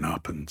very grown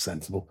up and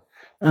sensible.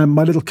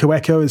 My little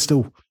Coeco is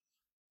still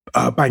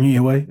banging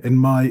away in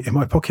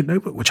my pocket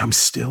notebook, which I'm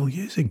still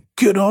using.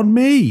 Good on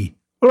me.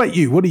 What about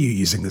you? What are you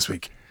using this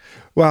week?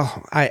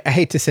 Well, I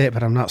hate to say it,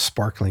 but I'm not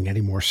sparkling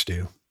anymore,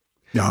 Stu.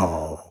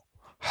 No.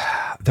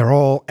 They're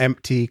all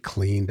empty,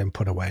 cleaned, and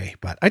put away.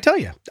 But I tell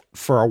you,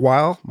 for a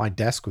while, my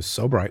desk was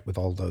so bright with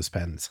all those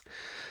pens.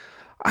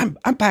 I'm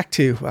back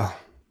to, well,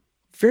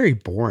 very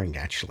boring,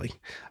 actually.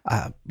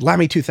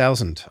 Lamy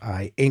 2000.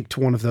 I inked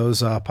one of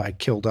those up. I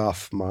killed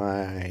off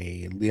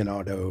my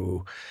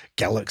Leonardo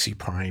Galaxy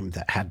Prime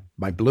that had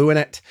my blue in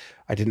it.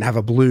 I didn't have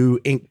a blue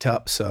inked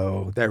up,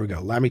 so there we go.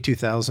 Lamy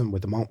 2000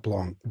 with the Mont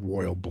Blanc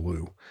Royal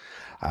Blue.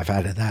 I've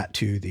added that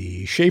to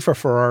the Schaefer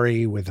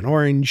Ferrari with an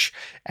orange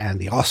and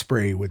the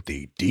Osprey with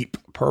the deep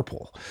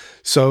purple.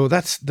 So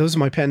those are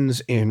my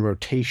pens in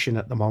rotation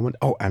at the moment.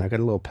 Oh, and I got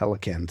a little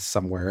Pelican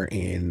somewhere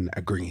in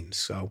a green.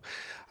 So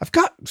I've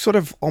got sort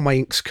of all my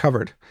inks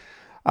covered.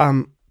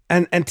 And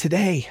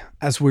today,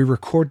 as we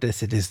record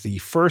this, it is the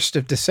 1st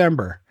of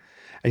December.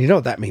 And you know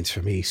what that means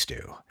for me,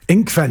 Stu?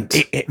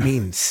 Inkvent. It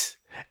means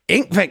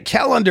Inkvent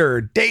calendar,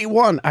 day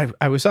 1.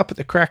 I was up at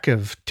the crack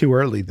of too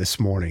early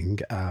this morning,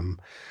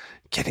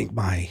 getting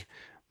my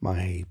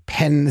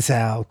pens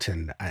out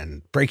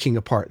and breaking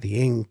apart the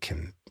ink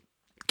and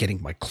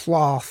getting my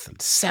cloth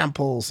and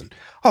samples. And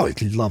oh,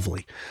 it's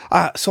lovely.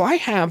 So I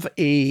have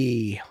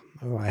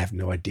Oh, I have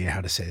no idea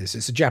how to say this.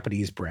 It's a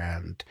Japanese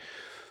brand.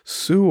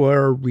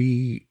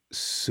 Suari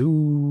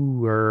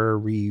Suari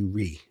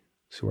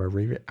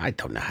Suari. I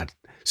don't know how to.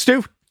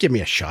 Stu, give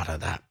me a shot of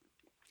that.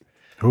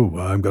 Oh,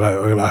 I'm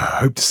gonna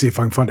hope to see if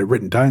I can find it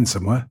written down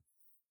somewhere.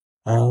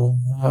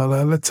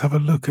 Let's have a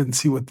look and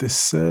see what this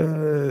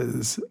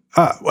says.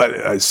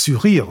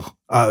 Sourire.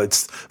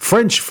 It's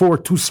French for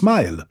to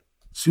smile.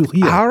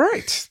 Sourire. All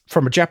right.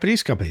 From a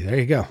Japanese company. There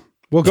you go.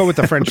 We'll go with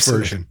the French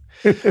version.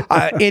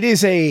 It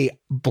is a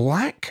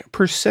black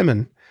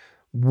persimmon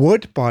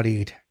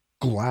wood-bodied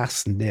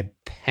glass nib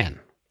pen,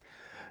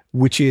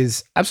 which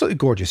is absolutely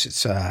gorgeous.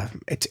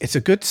 It's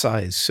a good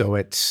size, so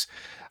it's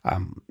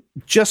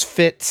just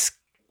fits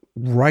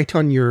right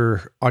on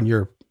your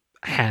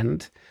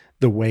hand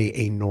the way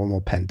a normal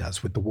pen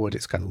does. With the wood,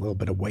 it's got a little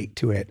bit of weight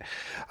to it.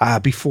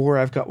 Before,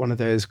 I've got one of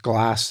those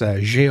glass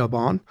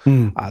Geobon,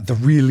 the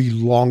really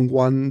long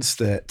ones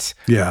that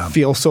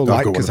feel so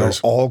light because they're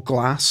all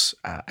glass.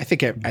 I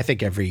think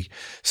every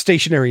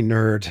stationary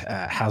nerd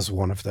has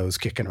one of those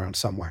kicking around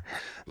somewhere.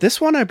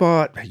 This one I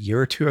bought a year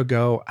or two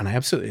ago, and I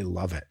absolutely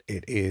love it.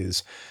 It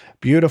is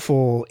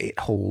beautiful. It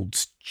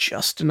holds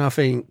just enough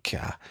ink.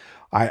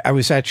 I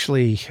was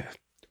actually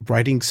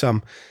writing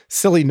some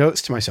silly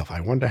notes to myself.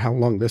 I wonder how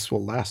long this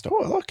will last.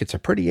 Oh, look, it's a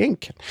pretty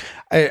ink.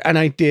 And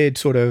I did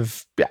sort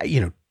of,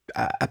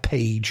 a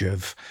page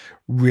of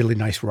really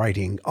nice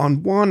writing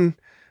on one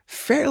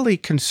fairly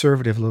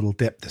conservative little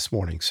dip this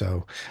morning.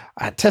 So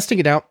testing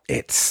it out,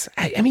 it's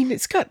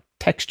got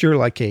texture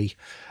like a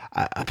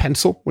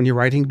pencil when you're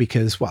writing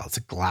because, well, it's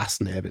a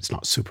glass nib. It's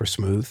not super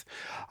smooth,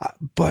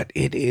 but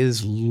it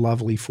is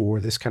lovely for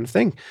this kind of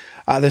thing.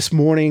 This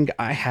morning,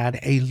 I had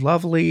a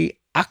lovely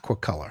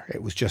aquacolor.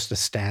 It was just a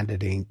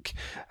standard ink.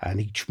 And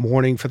each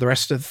morning for the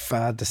rest of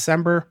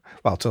December,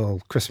 well,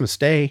 till Christmas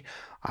Day,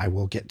 I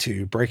will get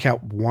to break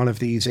out one of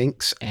these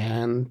inks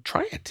and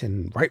try it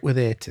and write with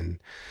it.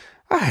 And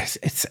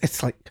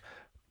it's like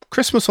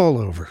Christmas all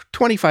over.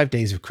 25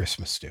 days of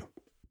Christmas, Stu.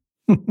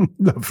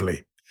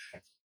 Lovely.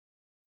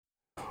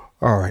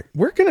 All right,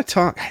 we're going to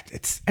talk.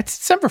 It's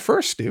December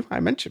 1st, Stu. I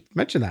mentioned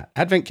that.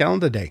 Advent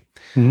calendar day.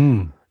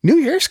 New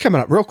Year's coming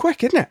up real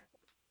quick, isn't it?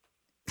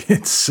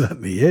 It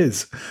certainly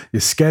is. You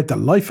scared the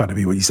life out of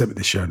me when you sent me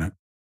the show note.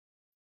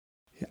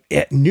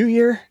 Yeah, new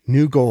year,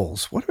 new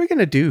goals. What are we going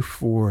to do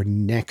for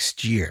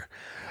next year?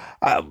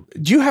 Do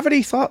you have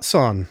any thoughts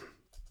on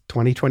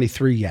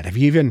 2023 yet? Have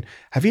you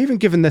even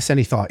given this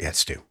any thought yet,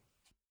 Stu?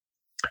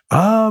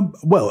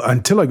 Well,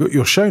 until I got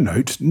your show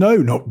note, no,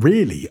 not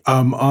really.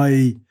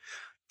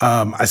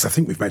 As I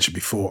think we've mentioned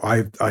before,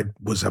 I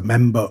was a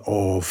member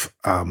of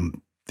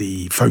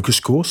the Focus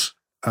course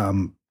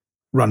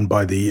run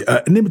by the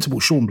inimitable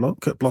Sean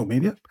Block at Block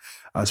Media.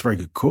 It's a very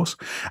good course.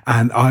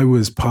 And I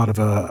was part of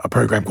a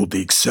program called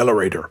The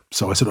Accelerator.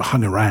 So I sort of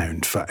hung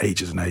around for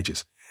ages and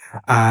ages.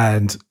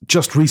 And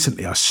just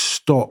recently I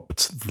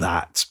stopped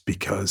that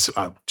because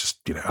just,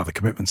 other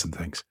commitments and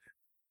things.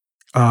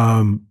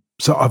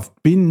 So I've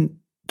been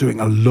doing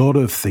a lot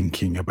of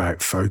thinking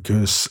about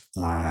focus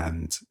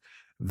and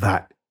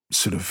that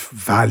sort of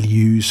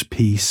values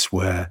piece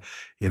where,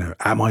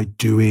 am I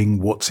doing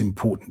what's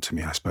important to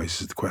me, I suppose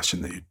is the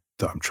question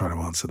that I'm trying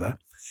to answer there.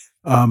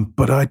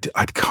 But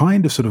I'd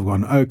kind of sort of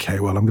gone, okay,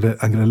 well, I'm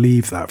gonna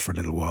leave that for a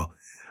little while.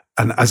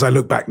 And as I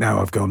look back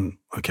now, I've gone,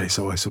 okay,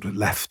 so I sort of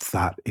left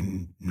that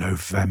in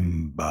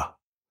November.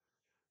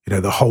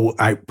 The whole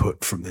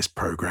output from this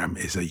program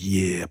is a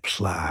year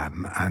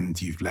plan,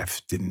 and you've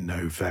left in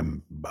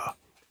November.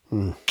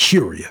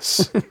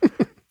 Curious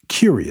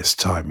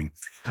timing.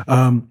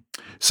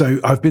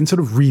 So I've been sort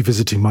of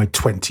revisiting my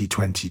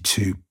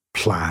 2022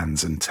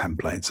 plans and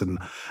templates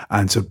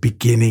and sort of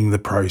beginning the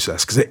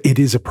process, because it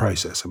is a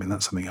process. I mean,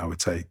 that's something I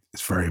would say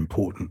is very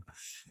important,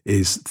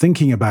 is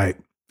thinking about,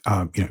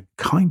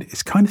 kind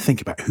of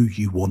thinking about who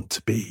you want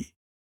to be.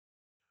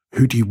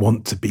 Who do you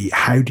want to be?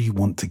 How do you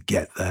want to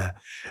get there?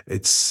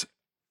 It's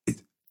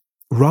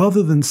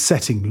rather than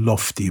setting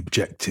lofty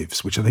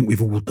objectives, which I think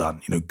we've all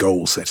done,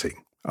 goal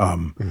setting.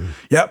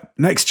 Yep,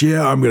 next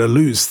year I'm going to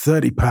lose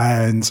 30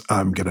 pounds.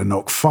 I'm going to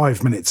knock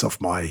 5 minutes off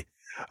my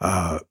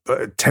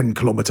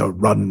 10-kilometer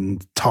run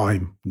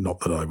time. Not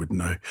that I would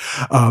know.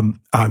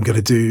 I'm going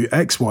to do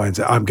X, Y, and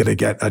Z. I'm going to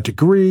get a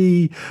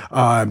degree.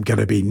 I'm going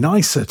to be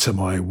nicer to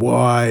my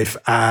wife,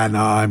 and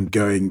I'm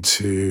going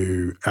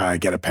to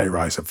get a pay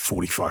rise of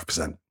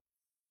 45%.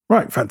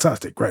 Right,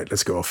 fantastic, great.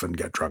 Let's go off and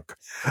get drunk.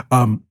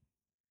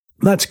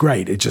 That's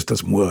great. It just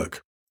doesn't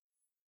work.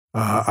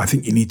 I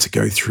think you need to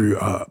go through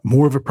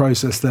more of a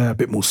process there, a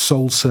bit more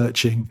soul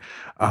searching,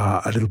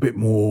 a little bit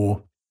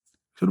more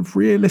sort of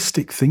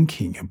realistic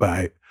thinking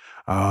about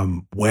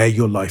where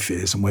your life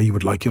is and where you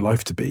would like your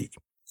life to be,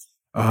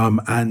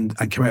 and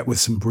come out with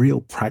some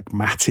real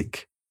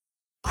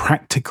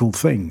practical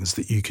things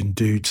that you can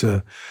do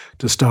to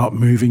start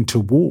moving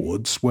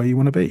towards where you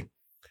want to be.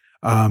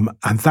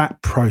 And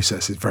that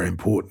process is very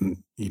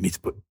important. You need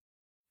to put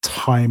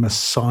time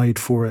aside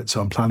for it.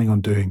 So I'm planning on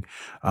doing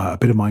a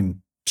bit of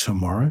mine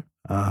tomorrow.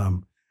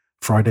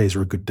 Fridays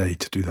are a good day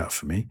to do that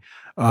for me.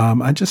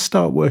 And just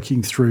start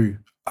working through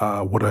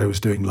what I was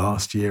doing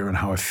last year and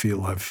how I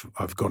feel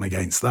I've gone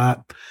against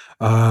that,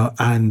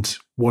 and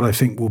what I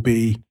think will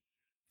be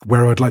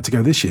where I'd like to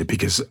go this year.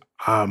 Because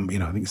I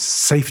think it's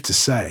safe to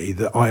say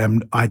that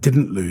I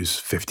didn't lose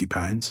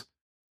 £50.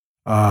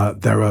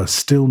 There are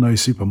still no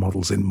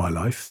supermodels in my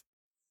life.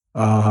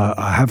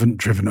 I haven't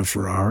driven a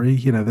Ferrari.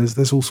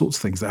 There's all sorts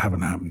of things that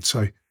haven't happened.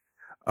 So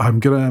I'm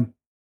gonna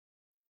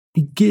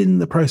begin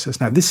the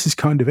process now. This is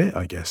kind of it,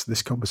 I guess.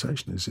 This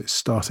conversation is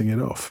starting it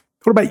off.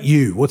 What about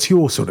you? What's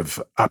your sort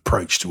of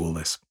approach to all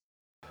this?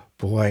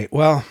 Boy,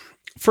 well,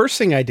 first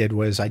thing I did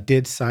was I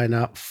did sign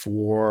up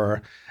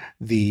for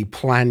the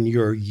Plan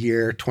Your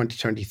Year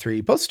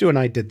 2023. Both Stu and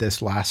I did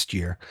this last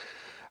year.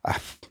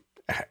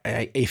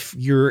 If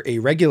you're a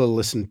regular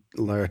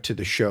listener to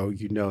the show,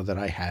 you know that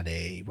I had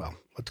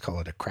let's call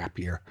it a crap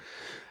year.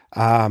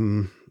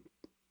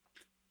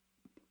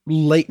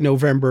 Late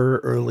November,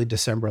 early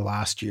December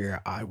last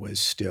year, I was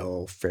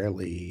still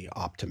fairly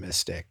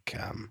optimistic.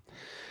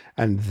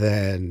 And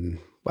then,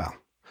 well,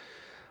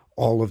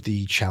 all of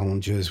the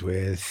challenges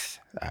with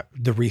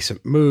the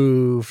recent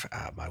move,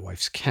 my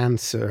wife's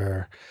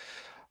cancer,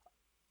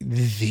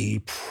 the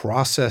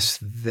process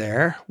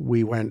there,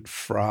 we went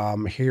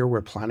from here,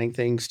 we're planning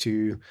things,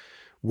 to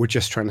we're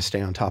just trying to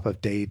stay on top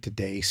of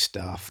day-to-day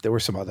stuff. There were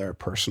some other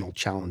personal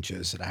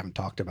challenges that I haven't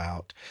talked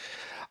about.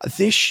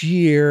 This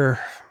year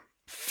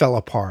fell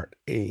apart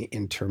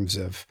in terms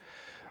of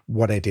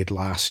what I did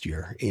last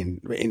year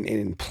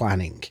in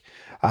planning.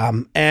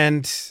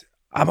 And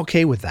I'm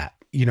okay with that.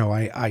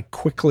 I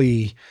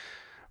quickly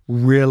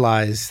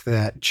realized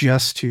that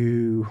just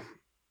to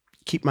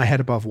keep my head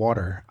above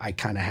water, I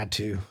kind of had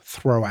to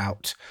throw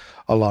out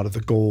a lot of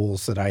the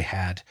goals that I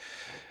had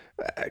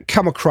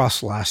come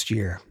across last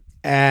year.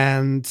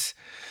 And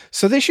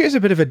so this year is a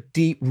bit of a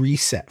deep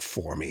reset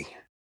for me.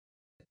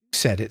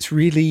 Said it's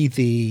really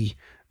the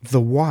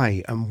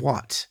why and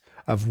what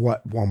of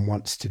what one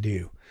wants to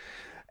do.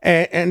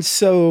 And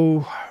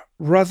so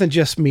rather than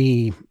just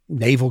me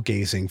navel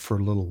gazing for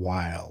a little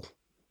while,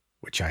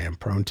 which I am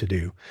prone to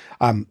do,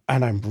 and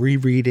I'm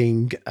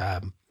rereading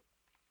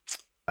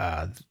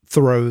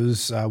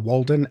Thoreau's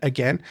Walden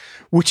again,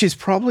 which is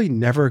probably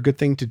never a good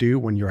thing to do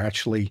when you're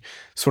actually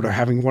sort of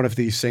having one of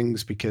these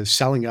things, because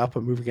selling up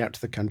and moving out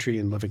to the country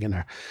and living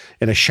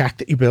in a shack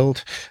that you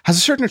build has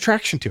a certain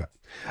attraction to it.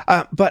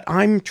 But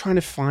I'm trying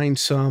to find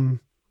some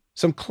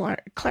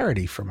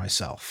clarity for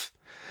myself,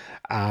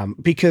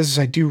 because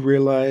I do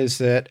realize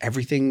that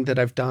everything that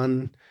I've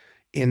done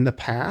in the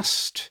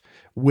past,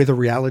 with a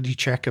reality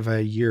check of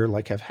a year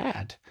like I've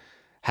had,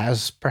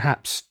 has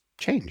perhaps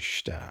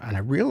changed. And I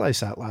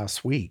realized that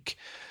last week.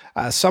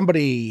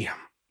 Somebody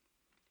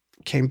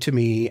came to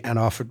me and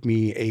offered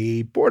me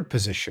a board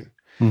position.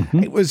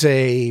 Mm-hmm. It was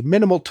a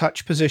minimal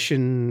touch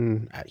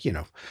position,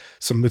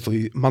 some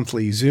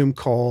monthly Zoom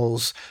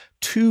calls,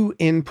 2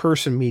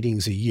 in-person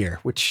meetings a year,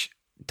 which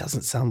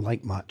doesn't sound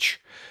like much.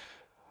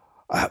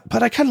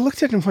 But I kind of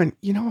looked at it and went,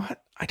 you know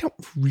what? I don't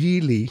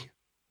really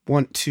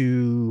want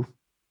to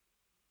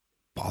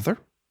bother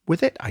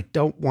with it. I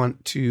don't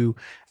want to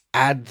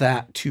add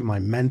that to my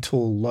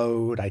mental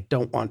load. I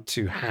don't want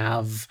to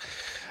have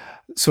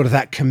sort of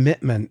that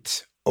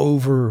commitment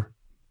over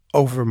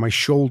my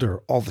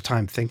shoulder all the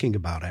time thinking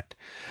about it.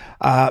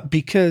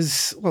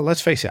 Because, well, let's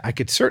face it, I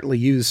could certainly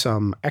use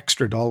some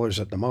extra dollars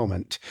at the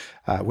moment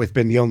with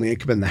being the only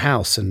income in the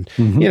house. And,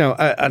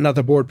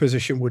 another board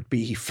position would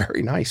be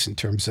very nice in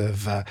terms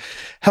of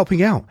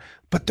helping out.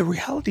 But the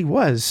reality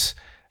was,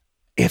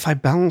 if I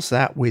balance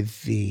that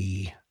with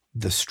the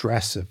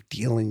stress of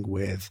dealing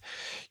with,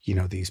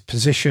 these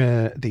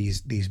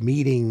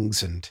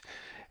meetings, and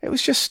it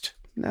was just,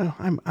 no,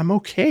 I'm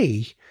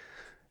okay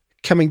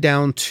coming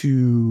down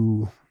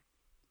to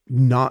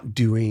not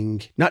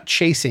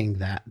chasing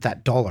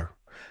that dollar,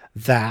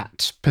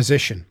 that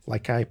position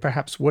like I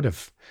perhaps would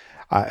have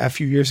a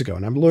few years ago.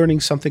 And I'm learning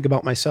something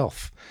about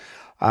myself.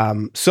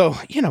 So,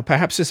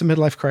 perhaps it's a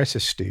midlife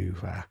crisis, Stu.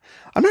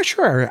 I'm not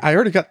sure. I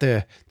already got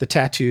the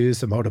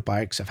tattoos, the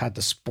motorbikes. I've had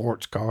the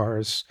sports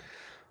cars.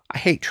 I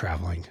hate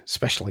traveling,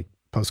 especially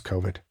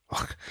post-COVID.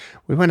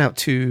 We went out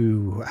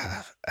to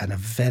an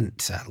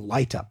event,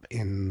 Light Up,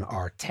 in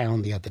our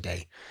town the other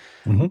day.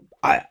 Mm-hmm.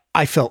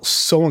 I felt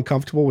so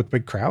uncomfortable with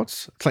big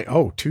crowds. It's like,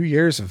 2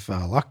 years of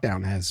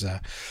lockdown has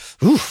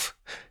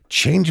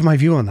changed my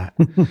view on that.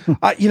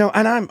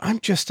 And I'm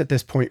just at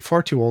this point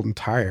far too old and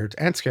tired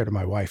and scared of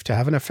my wife to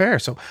have an affair.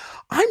 So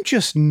I'm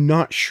just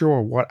not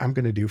sure what I'm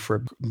going to do for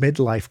a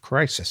midlife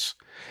crisis.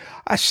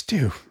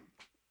 Stu,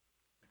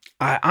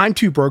 I'm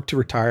too broke to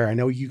retire. I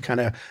know you kind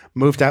of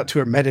moved out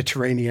to a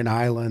Mediterranean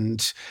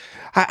island.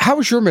 How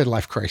was your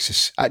midlife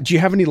crisis? Do you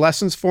have any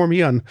lessons for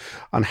me on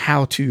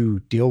how to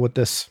deal with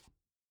this?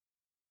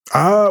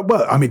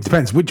 Well, I mean, it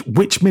depends. Which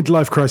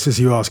midlife crisis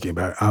are you asking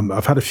about?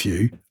 I've had a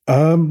few.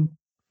 What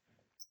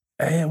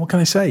can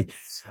I say?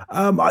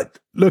 I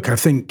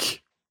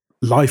think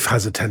life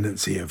has a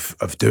tendency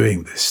of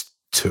doing this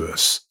to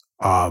us.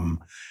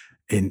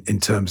 In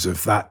terms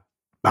of that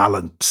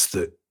balance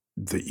that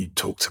you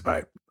talked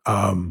about.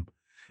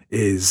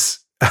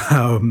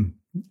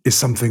 is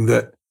something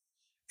that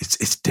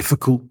it's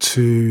difficult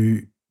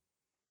to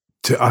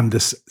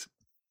understand.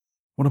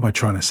 What am I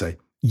trying to say?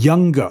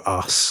 Younger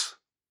us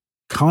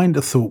kind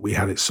of thought we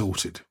had it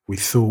sorted. We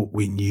thought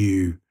we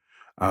knew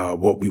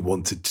what we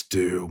wanted to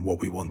do and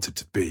what we wanted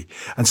to be.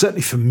 And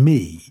certainly for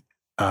me,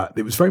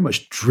 it was very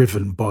much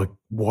driven by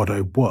what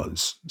I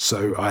was.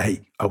 So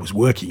I was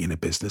working in a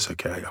business.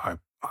 Okay, I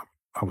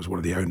was one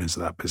of the owners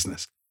of that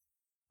business,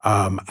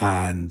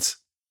 and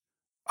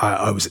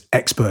I was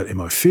expert in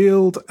my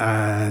field,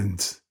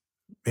 and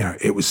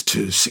it was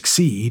to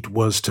succeed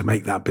was to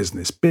make that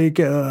business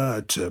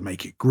bigger, to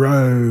make it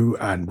grow.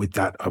 And with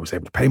that, I was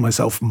able to pay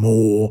myself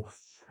more.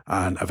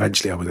 And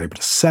eventually I was able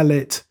to sell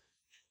it.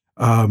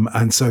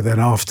 And so then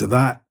after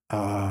that,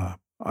 I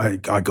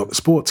got the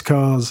sports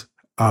cars,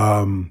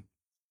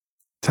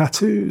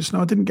 tattoos.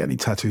 No, I didn't get any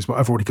tattoos, but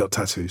I've already got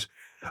tattoos.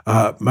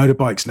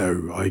 Motorbikes,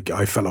 no,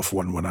 I fell off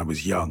one when I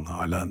was young.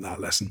 I learned that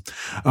lesson.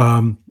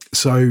 In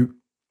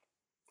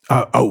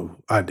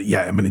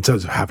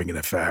terms of having an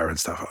affair and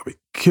stuff, I mean,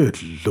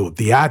 good Lord,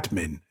 the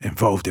admin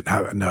involved in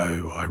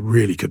no, I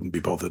really couldn't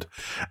be bothered.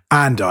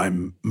 And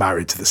I'm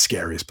married to the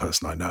scariest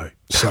person I know.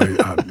 So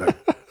no,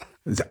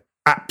 there's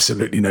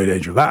absolutely no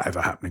danger of that ever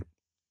happening.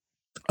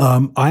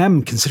 I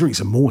am considering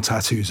some more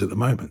tattoos at the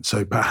moment.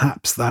 So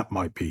perhaps that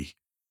might be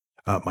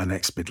my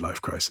next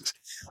midlife crisis.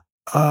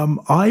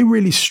 I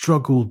really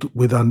struggled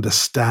with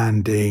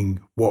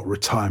understanding what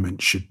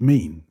retirement should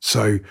mean.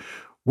 So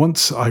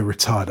once I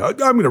retired, I'm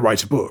going to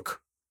write a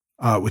book,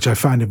 which I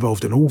found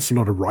involved an awful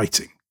lot of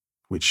writing,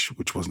 which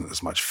wasn't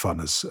as much fun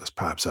as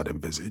perhaps I'd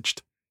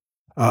envisaged.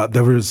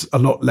 There was a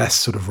lot less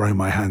sort of running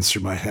my hands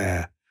through my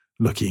hair,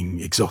 looking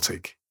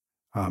exotic.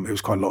 It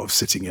was quite a lot of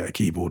sitting at a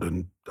keyboard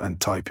and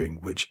typing,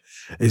 which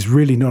is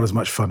really not as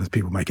much fun as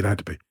people make it out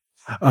to be.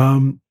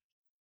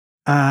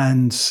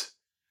 And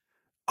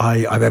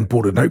I then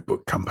bought a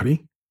notebook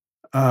company,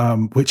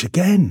 which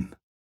again,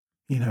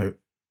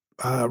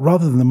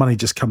 rather than the money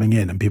just coming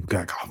in and people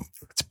going, oh,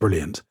 it's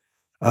brilliant,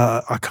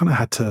 I kind of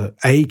had to,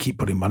 A, keep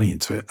putting money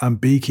into it, and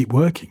B, keep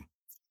working.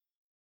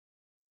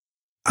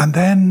 And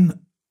then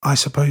I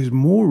suppose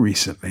more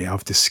recently,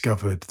 I've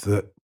discovered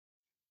that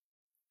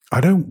I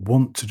don't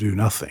want to do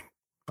nothing.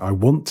 I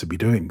want to be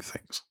doing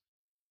things.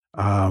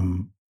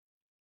 And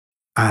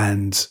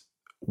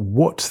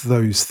what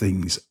those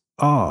things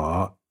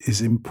are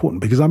is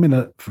important, because I'm in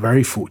a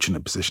very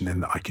fortunate position in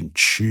that I can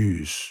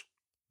choose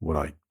what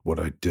I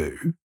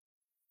do.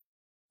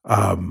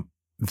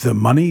 The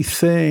money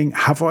thing,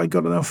 have I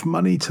got enough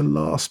money to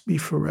last me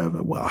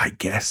forever? Well, I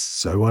guess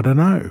so. I don't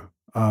know.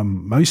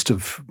 Most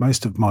of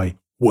my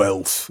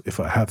wealth, if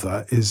I have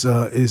that, is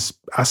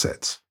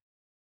assets.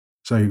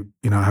 So,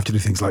 I have to do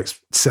things like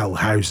sell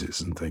houses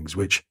and things,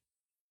 which,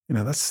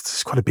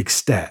 that's quite a big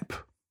step.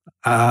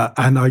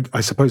 And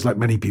I suppose, like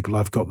many people,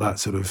 I've got that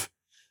sort of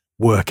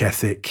work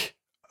ethic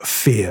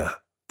fear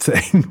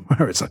thing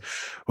where it's like,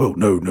 oh,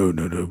 no,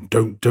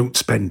 don't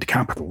spend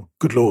capital.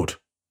 Good Lord.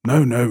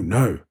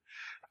 No.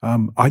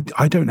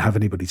 I don't have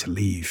anybody to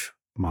leave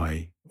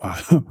my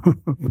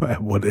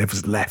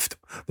whatever's left.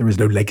 There is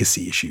no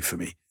legacy issue for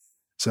me.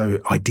 So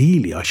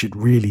ideally, I should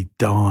really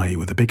die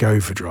with a big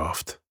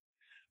overdraft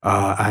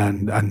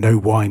and no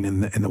wine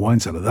in the wine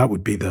cellar. That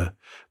would be the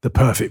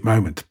perfect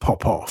moment to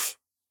pop off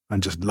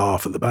and just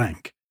laugh at the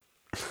bank.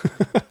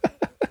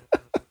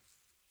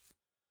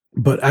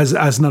 But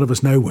as none of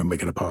us know when we're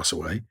going to pass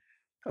away,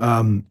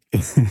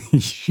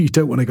 you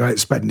don't want to go out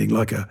spending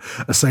like a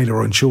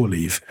sailor on shore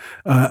leave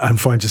and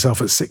find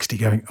yourself at 60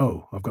 going,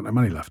 oh, I've got no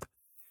money left.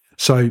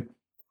 So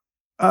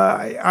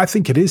I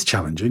think it is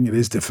challenging. It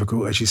is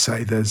difficult. As you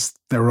say, there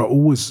are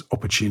always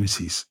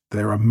opportunities.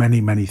 There are many,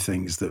 many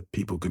things that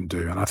people can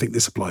do. And I think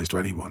this applies to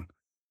anyone.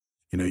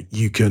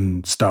 You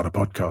can start a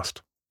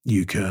podcast.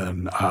 You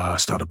can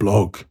start a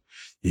blog.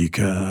 You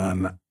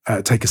can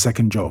take a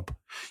second job.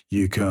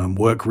 You can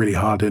work really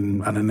hard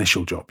in an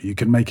initial job. You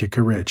can make a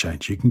career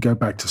change. You can go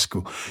back to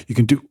school. You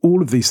can do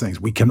all of these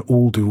things. We can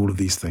all do all of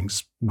these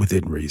things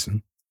within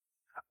reason.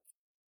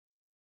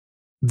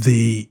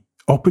 The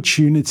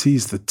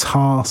opportunities, the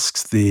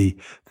tasks, the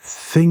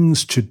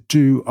things to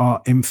do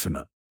are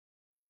infinite,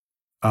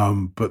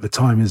 but the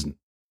time isn't.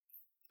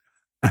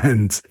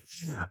 And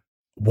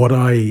what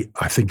I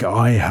think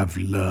I have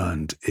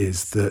learned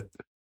is that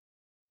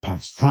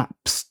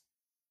perhaps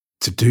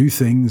to do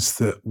things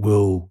that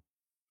will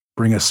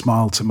bring a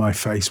smile to my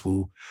face,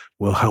 will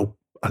help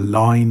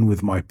align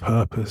with my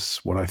purpose,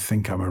 what I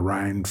think I'm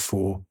around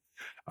for,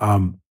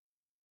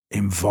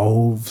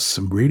 involves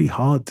some really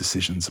hard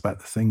decisions about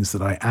the things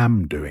that I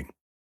am doing.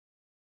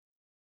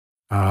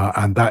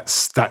 And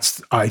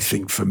that's, I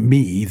think, for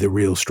me, the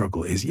real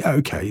struggle is,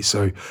 okay,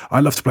 so I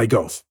love to play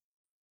golf.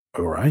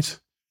 All right.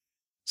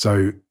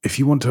 So if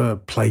you want to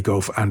play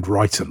golf and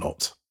write a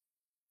lot,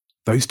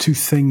 those two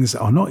things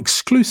are not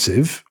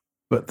exclusive,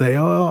 but they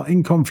are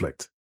in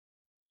conflict.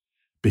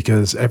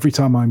 Because every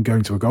time I'm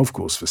going to a golf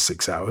course for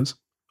 6 hours,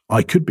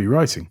 I could be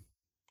writing.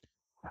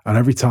 And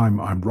every time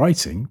I'm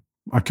writing,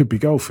 I could be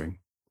golfing.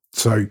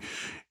 So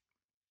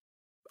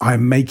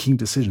I'm making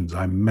decisions.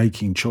 I'm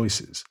making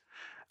choices.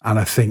 And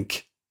I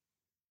think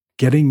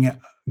getting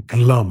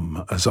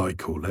glum, as I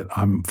call it,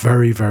 I'm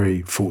very,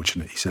 very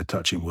fortunate, he said,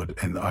 touching wood,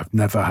 in that I've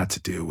never had to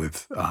deal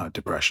with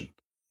depression.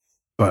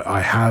 But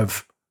I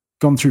have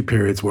gone through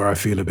periods where I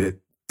feel a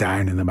bit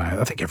down in the mouth.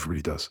 I think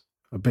everybody does.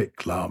 A bit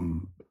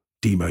glum,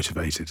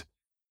 demotivated.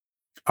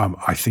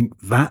 I think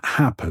that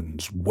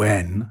happens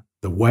when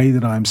the way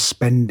that I'm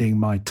spending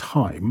my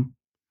time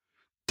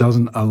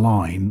doesn't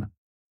align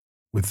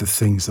with the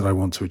things that I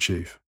want to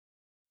achieve.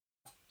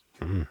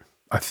 Mm.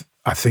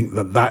 I think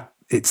that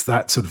it's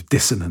that sort of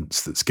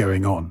dissonance that's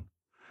going on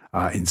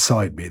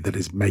inside me that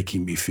is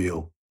making me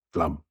feel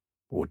glum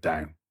or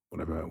down,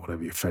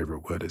 whatever your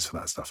favorite word is for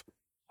that stuff.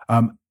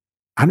 And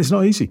it's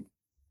not easy.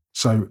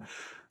 So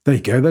there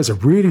you go. There's a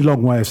really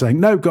long way of saying,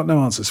 no, got no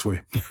answers for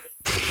you.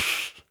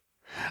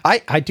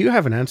 I do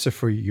have an answer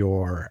for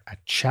your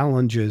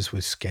challenges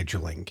with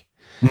scheduling.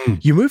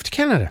 Mm. You moved to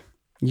Canada.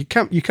 You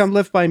come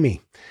live by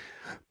me,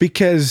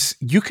 because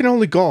you can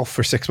only golf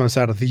for 6 months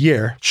out of the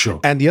year. Sure.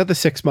 And the other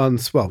 6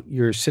 months, well,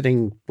 you're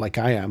sitting like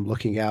I am,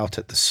 looking out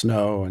at the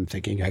snow and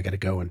thinking, I got to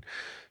go and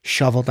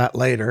shovel that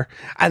later.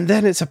 And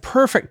then it's a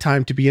perfect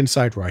time to be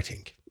inside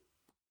writing.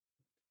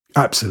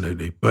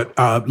 Absolutely. But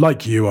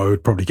like you, I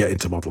would probably get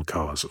into model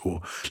cars,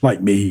 or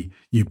like me,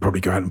 you'd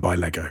probably go out and buy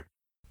Lego.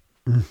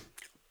 Mm.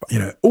 You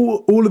know,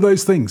 all of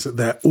those things,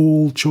 they're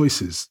all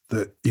choices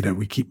that, you know,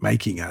 we keep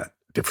making at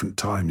different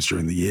times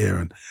during the year.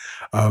 And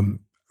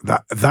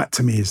that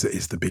to me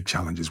is the big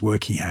challenge, is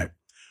working out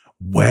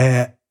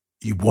where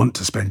you want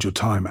to spend your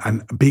time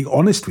and being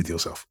honest with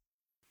yourself.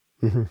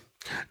 Mm-hmm.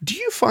 Do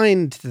you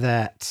find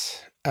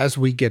that as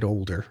we get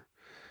older,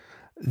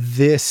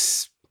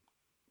 this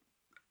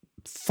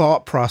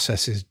thought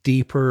process is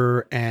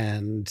deeper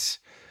and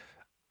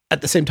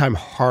at the same time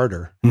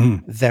harder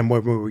than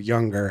when we were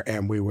younger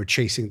and we were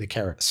chasing the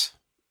carrots?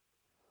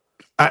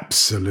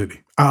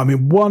 Absolutely. I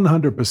mean,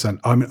 100%.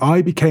 I mean,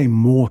 I became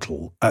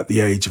mortal at the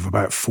age of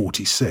about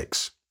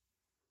 46.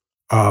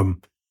 I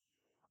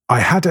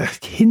had a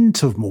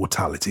hint of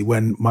mortality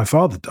when my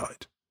father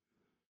died.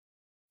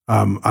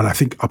 And I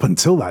think up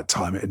until that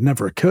time, it had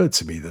never occurred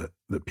to me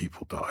that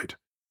people died.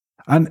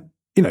 And,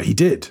 you know, he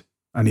did,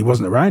 and he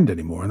wasn't around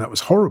anymore, and that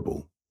was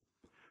horrible.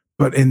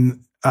 But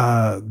in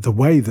the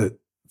way that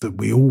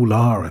we all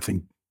are, I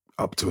think,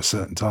 up to a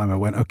certain time, I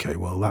went, okay,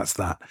 well, that's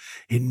that.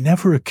 It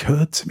never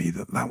occurred to me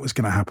that was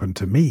going to happen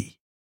to me.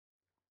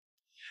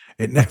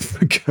 It never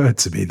occurred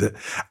to me that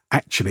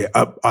actually,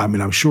 I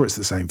mean, I'm sure it's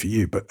the same for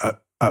you, but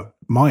at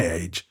my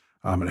age,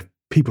 and if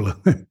people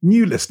are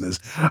new listeners,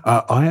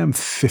 I am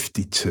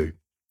 52,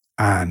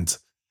 and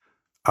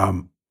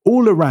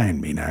all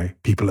around me now,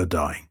 people are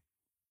dying.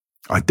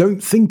 I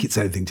don't think it's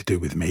anything to do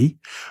with me,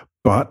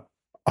 but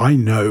I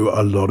know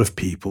a lot of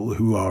people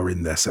who are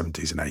in their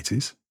 70s and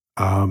 80s.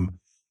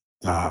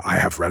 I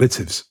have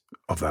relatives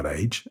of that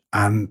age,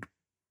 and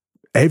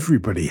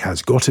everybody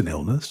has got an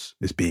illness,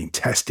 is being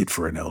tested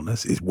for an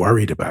illness, is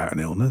worried about an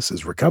illness,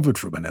 has recovered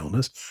from an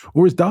illness,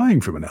 or is dying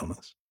from an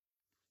illness.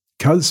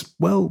 Because,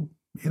 well,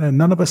 you know,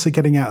 none of us are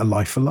getting out of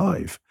life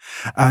alive.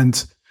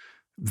 And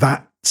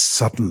that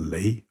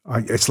suddenly,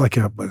 it's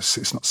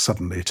not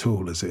suddenly at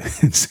all, is it?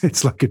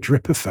 It's like a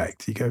drip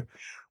effect. You go,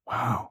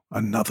 wow,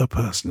 another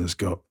person has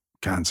got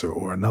cancer,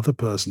 or another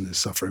person is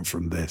suffering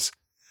from this.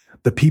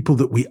 The people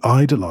that we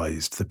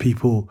idolized, the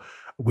people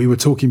we were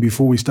talking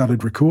before we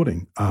started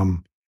recording,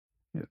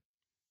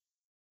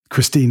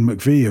 Christine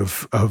McVie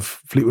of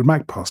Fleetwood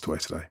Mac passed away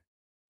today.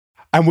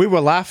 And we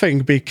were laughing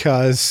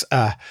because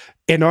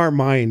in our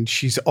mind,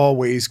 she's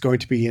always going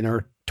to be in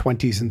her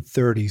 20s and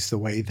 30s, the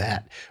way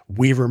that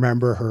we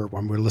remember her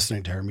when we're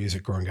listening to her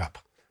music growing up.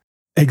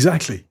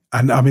 Exactly.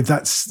 And I mean,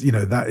 that's, you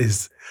know, that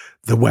is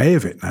the way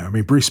of it now. I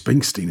mean, Bruce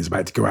Springsteen is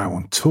about to go out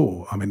on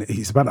tour. I mean,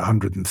 he's about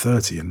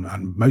 130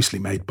 and mostly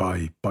made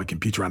by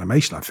computer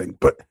animation, I think.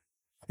 But,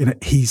 you know,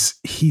 he's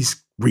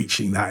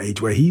reaching that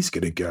age where he's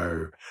going to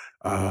go.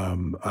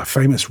 A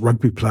famous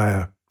rugby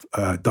player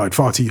died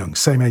far too young,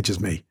 same age as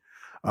me,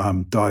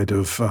 died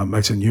of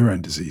motor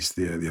neurone disease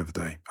the other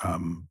day.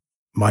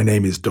 My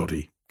name is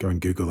Doddy. Go and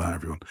Google that,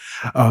 everyone.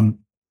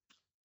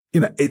 You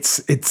know,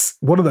 it's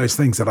one of those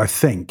things that I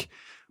think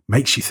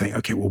makes you think,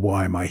 okay, well,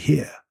 why am I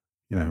here?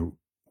 You know,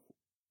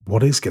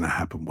 what is going to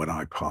happen when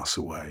I pass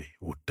away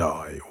or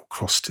die or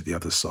cross to the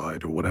other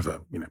side or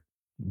whatever, you know,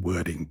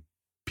 wording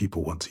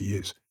people want to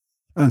use.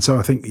 And so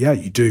I think, yeah,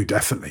 you do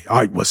definitely.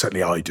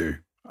 Certainly I do.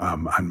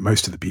 And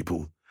most of the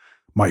people,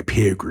 my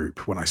peer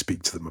group, when I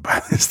speak to them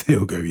about this, they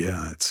all go,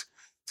 yeah, it's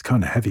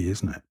kind of heavy,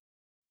 isn't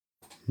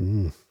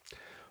it?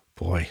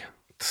 Boy,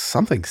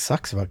 something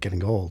sucks about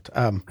getting old.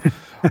 Can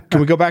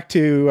we go back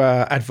to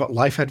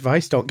life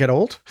advice? Don't get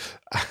old.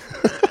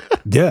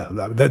 Yeah,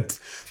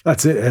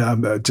 that's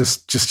it.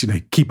 Just you know,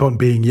 keep on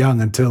being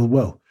young until,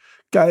 well,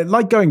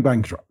 like going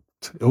bankrupt.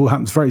 It all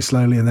happens very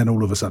slowly, and then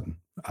all of a sudden,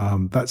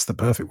 that's the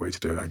perfect way to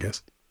do it, I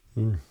guess.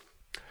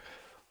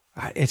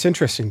 It's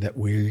interesting that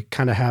we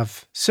kind of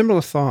have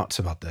similar thoughts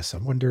about this. I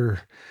wonder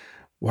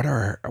what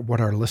our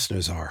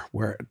listeners are,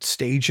 where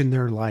stage in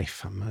their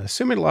life. I'm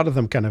assuming a lot of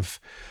them kind of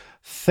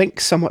think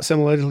somewhat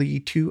similarly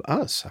to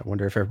us. I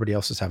wonder if everybody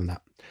else is having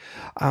that.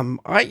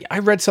 I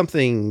read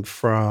something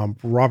from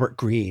Robert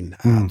Greene,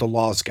 the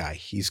laws guy.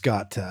 He's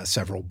got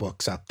several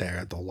books out there.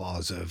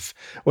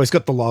 He's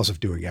got the laws of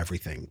doing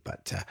everything.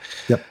 But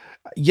Yep.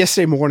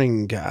 yesterday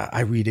morning,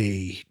 I read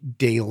a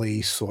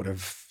daily sort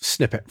of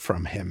snippet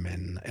from him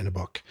in a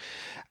book,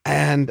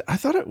 and I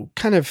thought it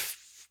kind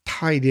of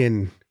tied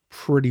in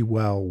pretty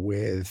well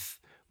with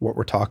what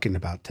we're talking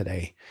about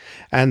today.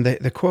 And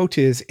the quote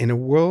is, "In a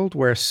world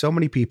where so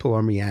many people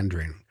are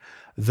meandering,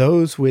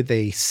 those with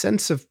a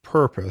sense of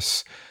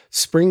purpose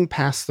spring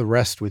past the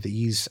rest with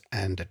ease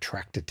and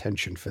attract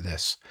attention for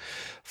this.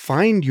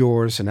 Find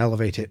yours and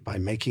elevate it by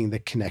making the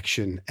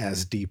connection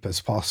as deep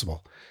as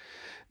possible."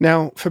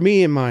 Now, for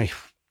me in my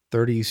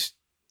 30s,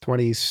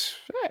 20s,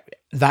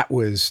 that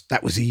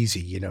was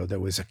easy. You know, there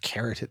was a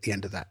carrot at the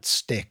end of that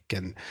stick,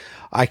 and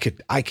I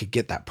could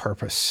get that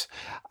purpose.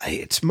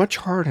 It's much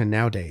harder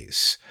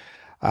nowadays.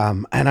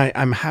 And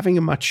I'm having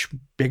a much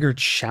bigger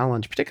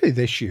challenge, particularly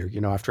this year, you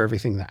know, after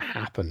everything that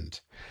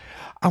happened.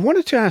 I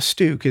wanted to ask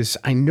Stu, because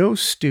I know,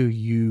 Stu,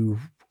 you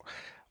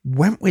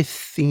went with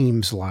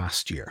themes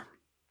last year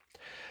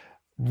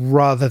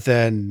rather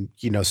than,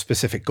 you know,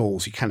 specific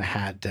goals. You kind of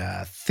had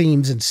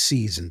themes and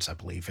seasons, I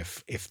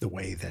believe, if the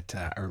way that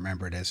I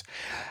remember it is.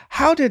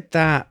 How did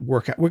that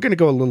work out? We're going to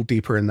go a little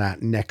deeper in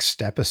that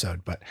next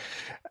episode, but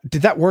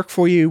did that work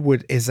for you?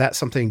 Is that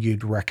something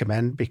you'd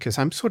recommend? Because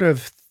I'm sort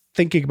of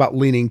thinking about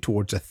leaning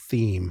towards a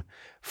theme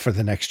for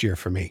the next year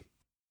for me.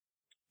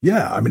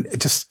 Yeah, I mean,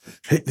 this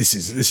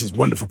is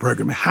wonderful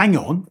programming. Hang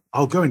on,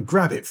 I'll go and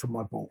grab it from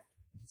my ball.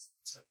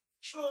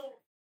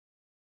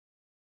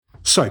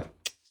 So,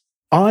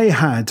 I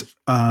had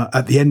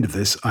at the end of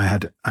this, I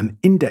had an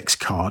index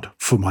card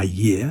for my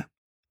year,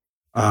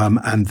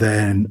 and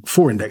then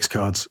 4 index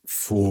cards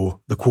for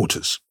the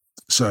quarters.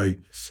 So,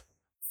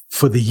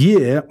 for the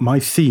year, my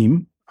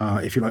theme,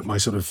 if you like, my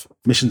sort of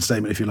mission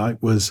statement, if you like,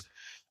 was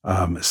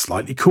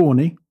slightly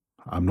corny.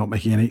 I'm not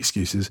making any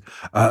excuses.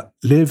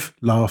 Live,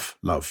 laugh,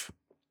 love.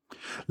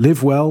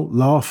 Live well,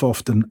 laugh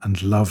often,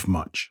 and love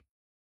much.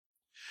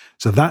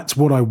 So that's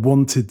what I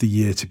wanted the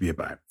year to be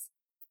about.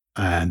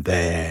 And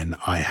then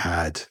I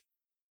had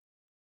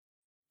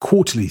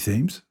quarterly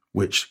themes,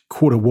 which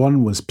quarter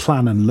 1 was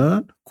plan and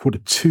learn, quarter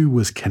 2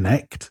 was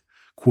connect,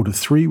 quarter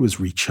 3 was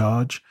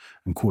recharge,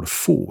 and quarter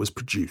 4 was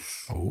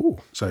produce. Oh,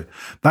 so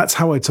that's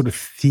how I sort of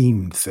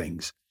themed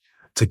things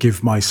to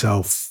give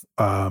myself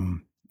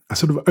a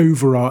sort of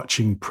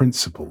overarching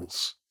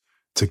principles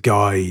to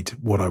guide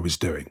what I was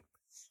doing.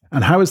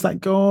 And how has that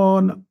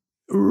gone?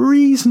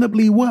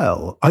 Reasonably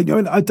well. I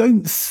don't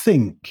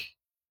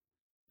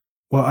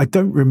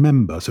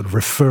remember sort of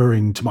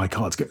referring to my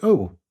cards, go,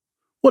 oh,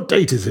 what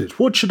date is it?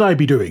 What should I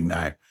be doing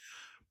now?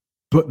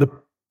 But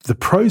the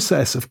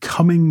process of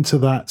coming to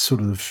that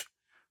sort of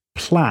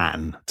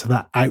plan, to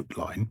that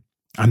outline,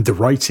 and the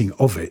writing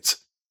of it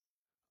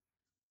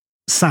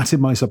sat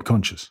in my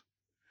subconscious.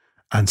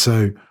 And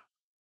so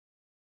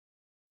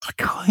I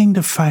kind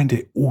of found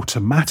it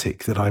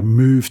automatic that I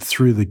moved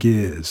through the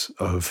gears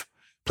of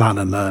plan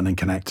and learn and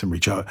connect and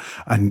reach out,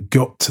 and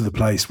got to the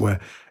place where,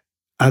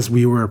 as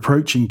we were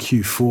approaching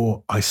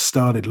Q4, I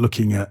started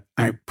looking at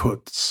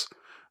outputs,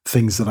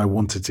 things that I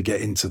wanted to get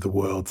into the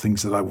world,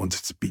 things that I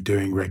wanted to be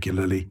doing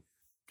regularly.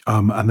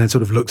 And then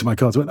sort of looked at my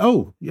cards and went,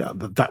 oh, yeah,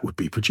 that would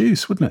be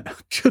produce, wouldn't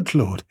it? Good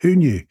Lord, who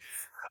knew?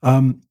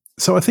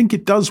 So I think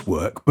it does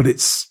work, but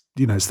it's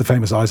the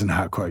famous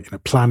Eisenhower quote,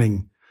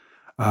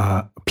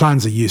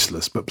 plans are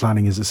useless, but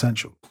planning is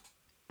essential.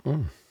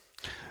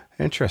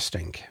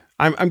 Interesting.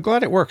 I'm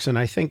glad it works, and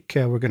I think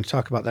we're going to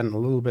talk about that in a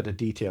little bit of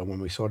detail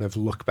when we sort of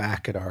look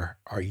back at our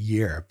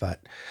year.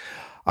 But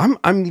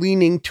I'm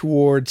leaning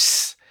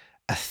towards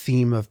a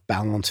theme of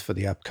balance for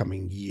the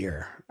upcoming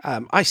year.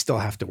 I still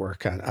have to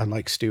work.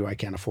 Unlike Stu, I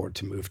can't afford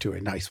to move to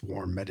a nice,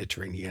 warm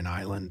Mediterranean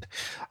island.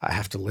 I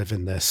have to live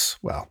in this,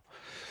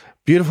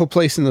 beautiful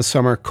place in the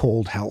summer,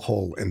 cold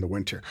hellhole in the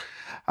winter.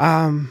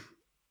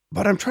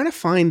 But I'm trying to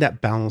find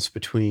that balance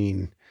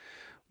between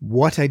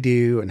what I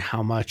do and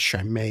how much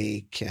I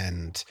make,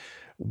 and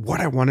what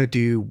I want to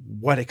do,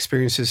 what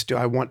experiences do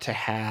I want to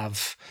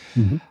have.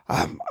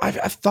 Mm-hmm.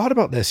 I've thought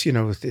about this,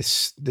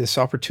 this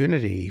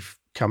opportunity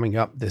coming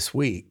up this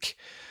week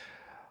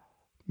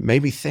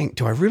made me think,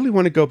 do I really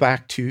want to go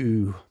back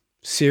to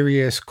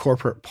serious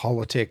corporate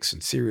politics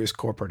and serious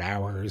corporate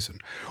hours and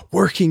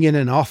working in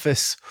an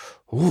office?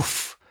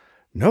 Oof,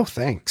 no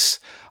thanks.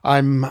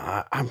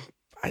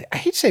 I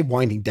hate to say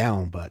winding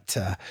down, but,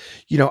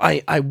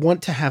 I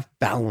want to have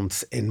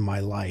balance in my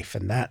life,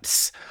 and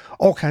that's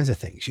all kinds of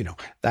things.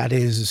 That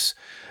is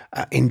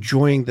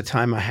enjoying the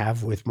time I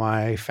have with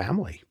my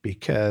family,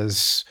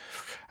 because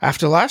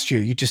after last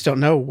year, you just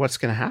don't know what's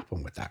going to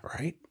happen with that,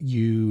 right?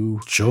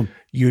 Sure.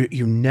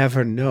 You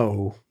never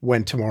know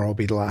when tomorrow will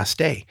be the last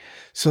day.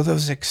 So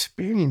those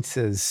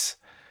experiences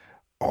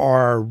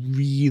are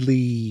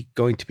really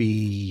going to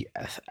be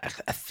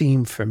a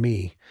theme for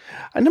me.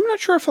 And I'm not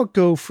sure if I'll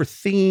go for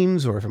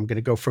themes or if I'm going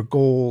to go for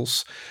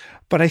goals,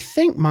 but I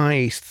think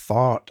my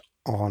thought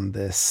on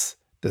this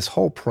this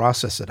whole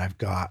process that I've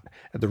got,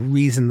 the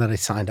reason that I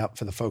signed up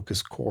for the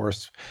focus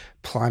course,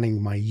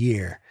 planning my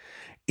year,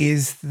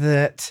 is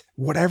that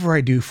whatever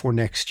I do for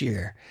next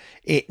year,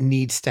 it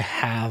needs to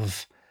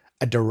have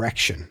a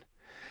direction.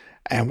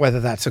 And whether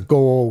that's a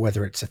goal,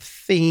 whether it's a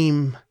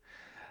theme,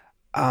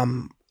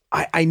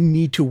 I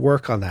need to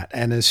work on that.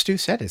 And as Stu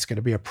said, it's going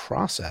to be a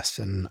process.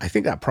 And I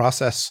think that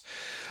process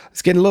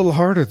is getting a little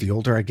harder the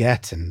older I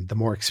get and the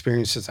more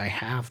experiences I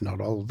have,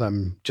 not all of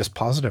them just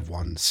positive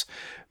ones,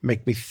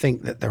 make me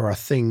think that there are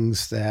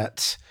things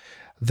that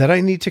I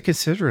need to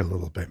consider a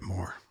little bit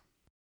more.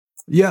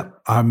 Yeah.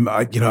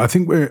 I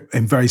think we're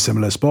in very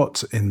similar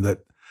spots in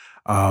that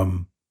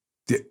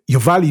your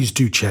values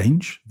do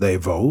change. They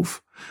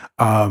evolve.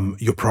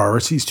 Your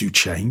priorities do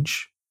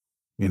change.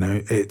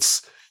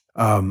 It's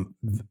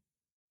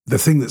the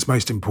thing that's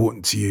most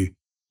important to you,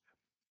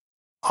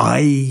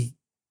 I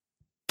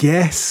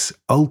guess,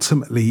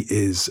 ultimately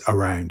is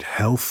around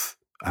health,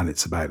 and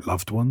it's about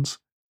loved ones.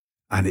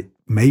 And it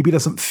maybe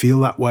doesn't feel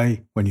that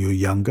way when you're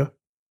younger,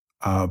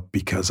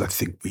 because I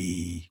think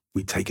we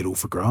take it all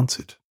for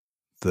granted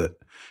that,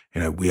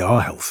 we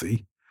are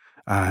healthy.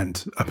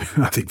 And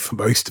I think for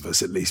most of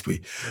us, at least,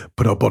 we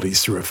put our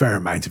bodies through a fair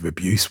amount of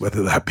abuse,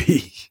 whether that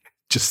be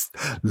just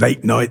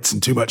late nights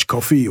and too much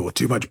coffee or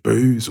too much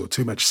booze or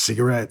too much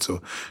cigarettes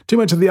or too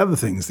much of the other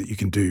things that you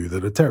can do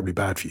that are terribly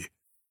bad for you.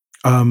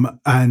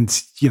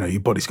 And, your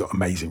body's got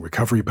amazing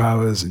recovery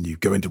powers and you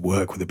go into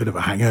work with a bit of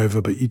a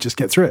hangover, but you just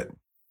get through it.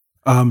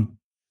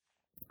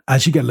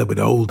 As you get a little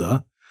bit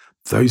older,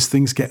 those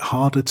things get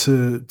harder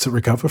to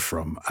recover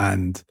from,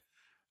 and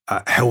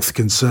health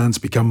concerns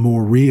become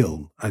more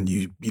real, and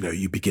you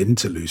begin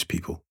to lose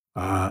people.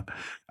 And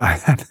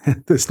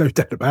there's no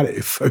doubt about it.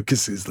 It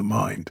focuses the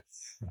mind.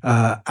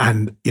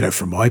 And,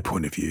 from my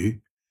point of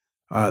view,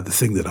 the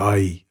thing that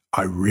I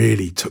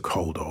really took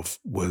hold of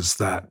was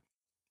that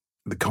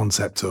the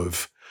concept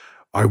of,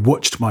 I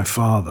watched my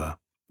father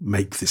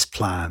make this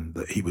plan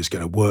that he was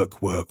going to work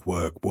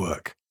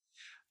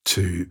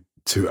to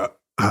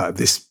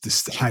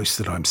this house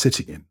that I'm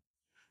sitting in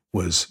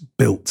was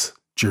built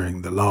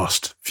during the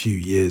last few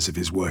years of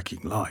his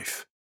working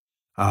life.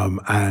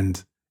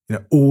 And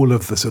all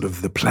of the sort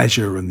of the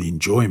pleasure and the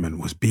enjoyment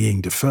was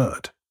being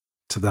deferred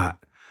to that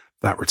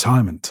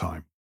retirement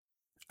time.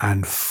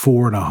 And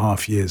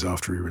 4.5 years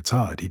after he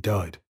retired, he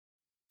died.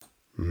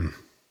 And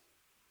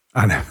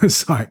it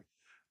was like,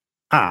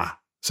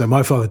 so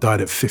my father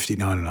died at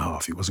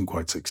 59.5. He wasn't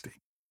quite 60.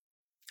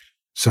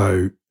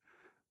 So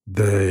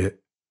the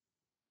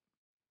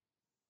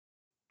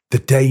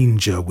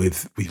danger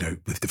with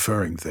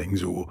deferring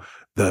things, or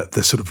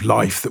the sort of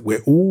life that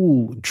we're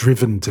all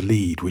driven to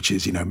lead, which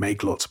is,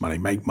 make lots of money,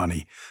 make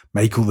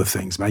all the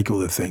things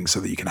so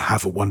that you can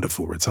have a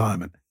wonderful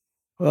retirement.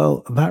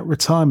 Well, that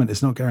retirement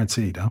is not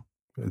guaranteed. Huh?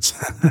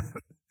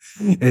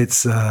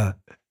 It's a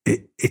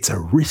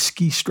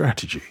risky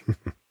strategy.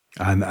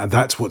 And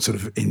that's what sort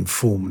of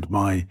informed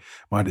my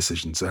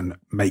decisions and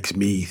makes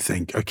me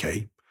think,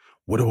 okay,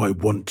 what do I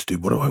want to do?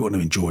 What do I want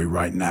to enjoy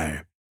right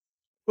now?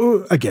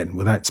 Again,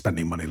 without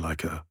spending money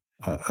like a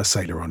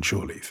sailor on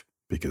shore leave,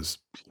 because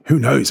who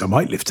knows, I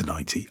might live to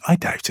 90. I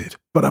doubt it,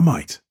 but I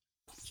might.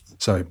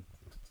 So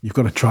you've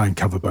got to try and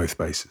cover both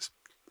bases.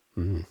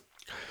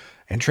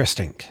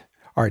 Interesting.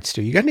 All right,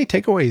 Stu, you got any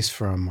takeaways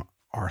from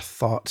our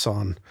thoughts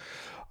on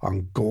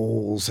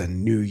goals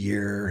and new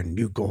year and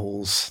new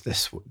goals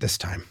this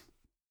time?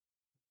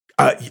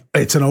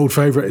 It's an old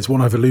favorite. It's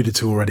one I've alluded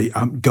to already.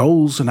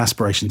 Goals and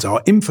aspirations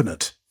are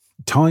infinite.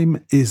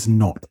 Time is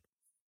not.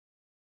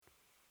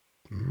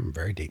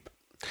 Very deep.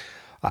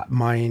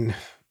 Mine,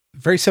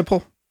 very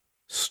simple.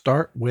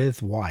 Start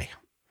with why.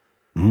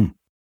 I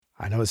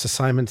know it's a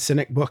Simon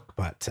Sinek book,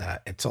 but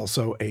it's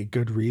also a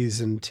good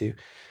reason to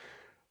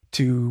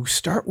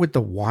start with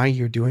the why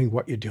you're doing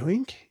what you're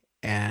doing,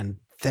 and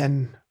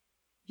then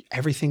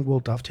everything will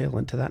dovetail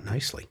into that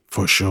nicely.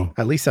 For sure.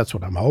 At least that's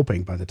what I'm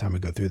hoping by the time we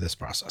go through this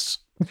process.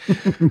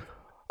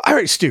 All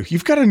right, Stu,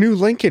 you've got a new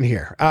link in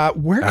here.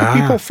 Where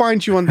can people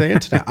find you on the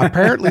internet?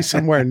 Apparently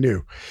somewhere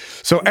new.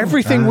 So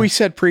everything we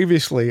said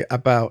previously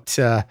about,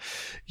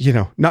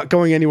 not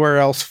going anywhere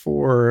else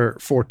for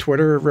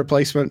Twitter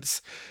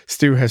replacements,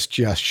 Stu has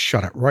just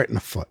shot it right in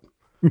the foot.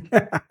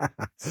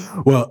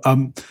 Well,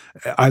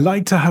 I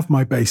like to have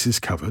my bases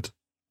covered.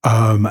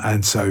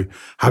 And so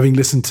having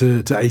listened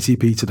to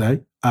ATP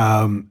today,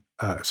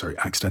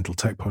 Accidental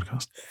Tech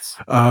Podcast,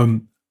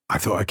 I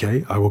thought,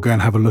 okay, I will go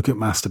and have a look at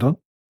Mastodon.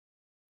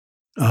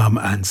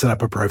 And set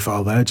up a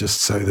profile there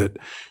just so that,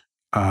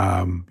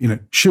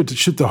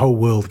 should the whole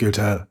world go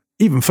to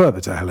even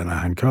further to hell in a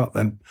handcart,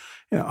 then,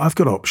 I've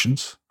got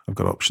options.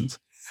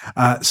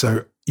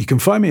 So you can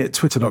find me at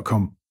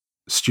twitter.com,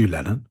 Stu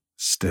Lennon,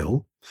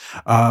 still.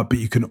 But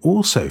you can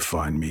also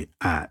find me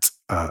at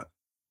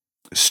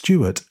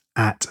Stuart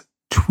at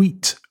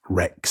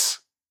TweetRex.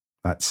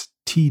 That's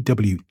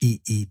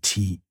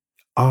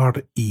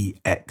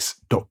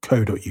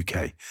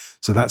TweetRex.co.uk.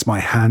 So that's my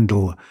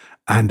handle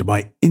and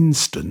my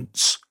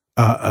instance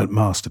at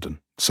Mastodon.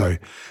 So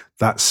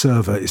that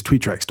server is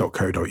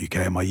tweetrex.co.uk,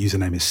 and my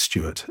username is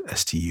Stuart,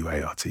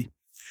 Stuart.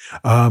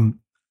 And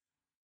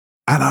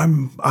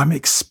I'm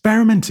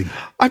experimenting.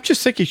 I'm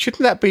just thinking,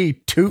 shouldn't that be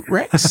Toot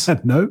Rex?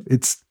 No,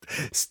 it's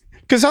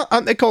because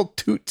aren't they called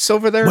Toots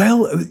over there?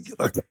 Well,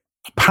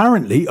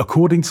 apparently,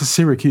 according to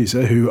Syracuse,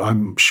 who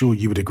I'm sure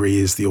you would agree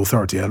is the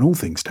authority on all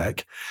things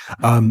tech,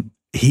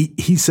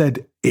 he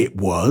said it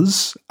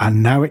was,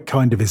 and now it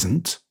kind of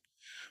isn't.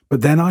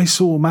 But then I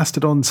saw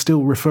Mastodon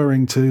still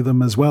referring to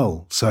them as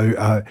well.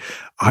 So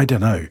I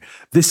don't know.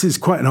 This is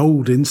quite an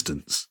old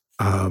instance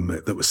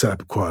that was set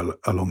up quite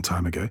a long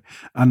time ago.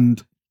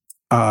 And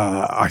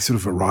I sort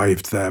of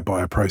arrived there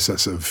by a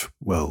process of,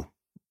 well,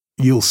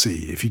 you'll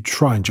see. If you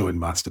try and join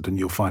Mastodon,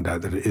 you'll find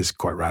out that it is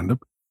quite random.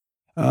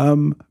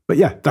 But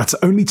yeah, that's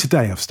only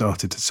today I've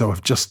started. So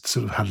I've just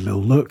sort of had a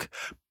little look.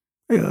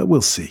 Yeah,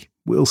 we'll see.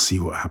 We'll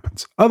see what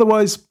happens.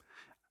 Otherwise,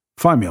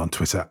 find me on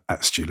Twitter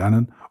at Stu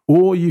Lannan,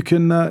 or you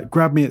can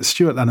grab me at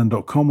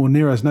stuartlannan.com or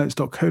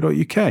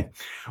nerosnotes.co.uk.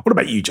 What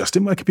about you,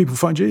 Justin? Where can people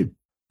find you?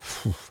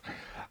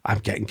 I'm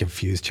getting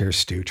confused here,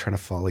 Stu, trying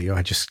to follow you.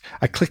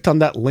 I clicked on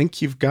that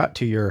link you've got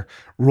to your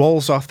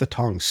rolls off the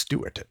tongue,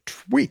 Stuart at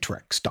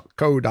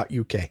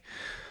tweetrex.co.uk.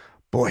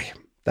 Boy,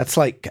 that's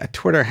like a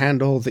Twitter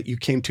handle that you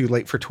came too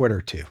late for Twitter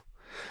too.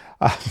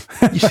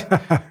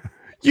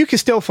 You can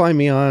still find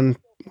me on,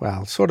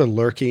 well, sort of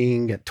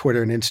lurking at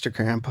Twitter and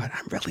Instagram, but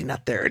I'm really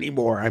not there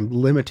anymore. I'm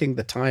limiting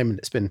the time, and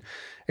it's been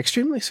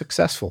extremely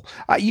successful.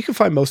 You can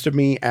find most of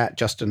me at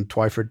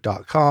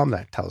justintwyford.com.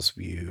 That tells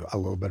you a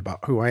little bit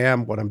about who I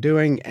am, what I'm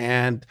doing,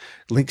 and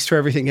links to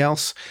everything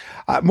else.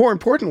 More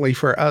importantly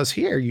for us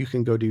here, you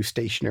can go to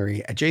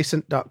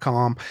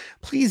stationaryadjacent.com.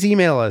 Please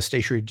email us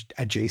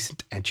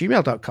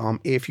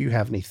stationaryadjacent@gmail.com if you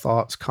have any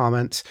thoughts,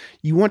 comments.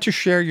 You want to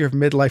share your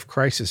midlife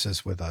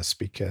crises with us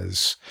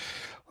because,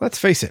 let's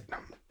face it,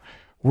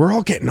 we're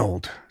all getting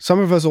old. Some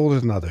of us older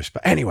than others.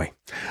 But anyway,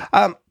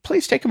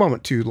 please take a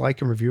moment to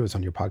like and review us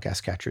on your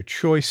podcast catcher of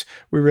choice.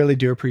 We really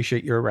do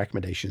appreciate your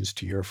recommendations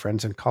to your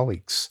friends and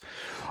colleagues.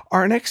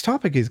 Our next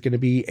topic is going to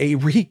be a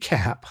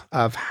recap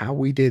of how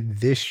we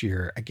did this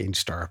year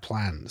against our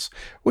plans,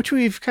 which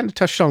we've kind of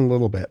touched on a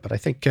little bit. But I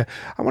think I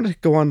want to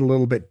go on a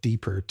little bit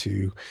deeper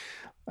to,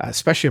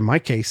 especially in my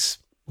case,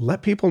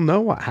 let people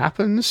know what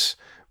happens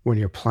when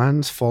your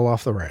plans fall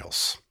off the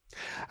rails.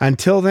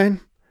 Until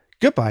then,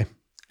 goodbye.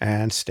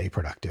 And stay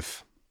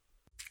productive.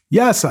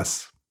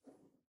 Yes.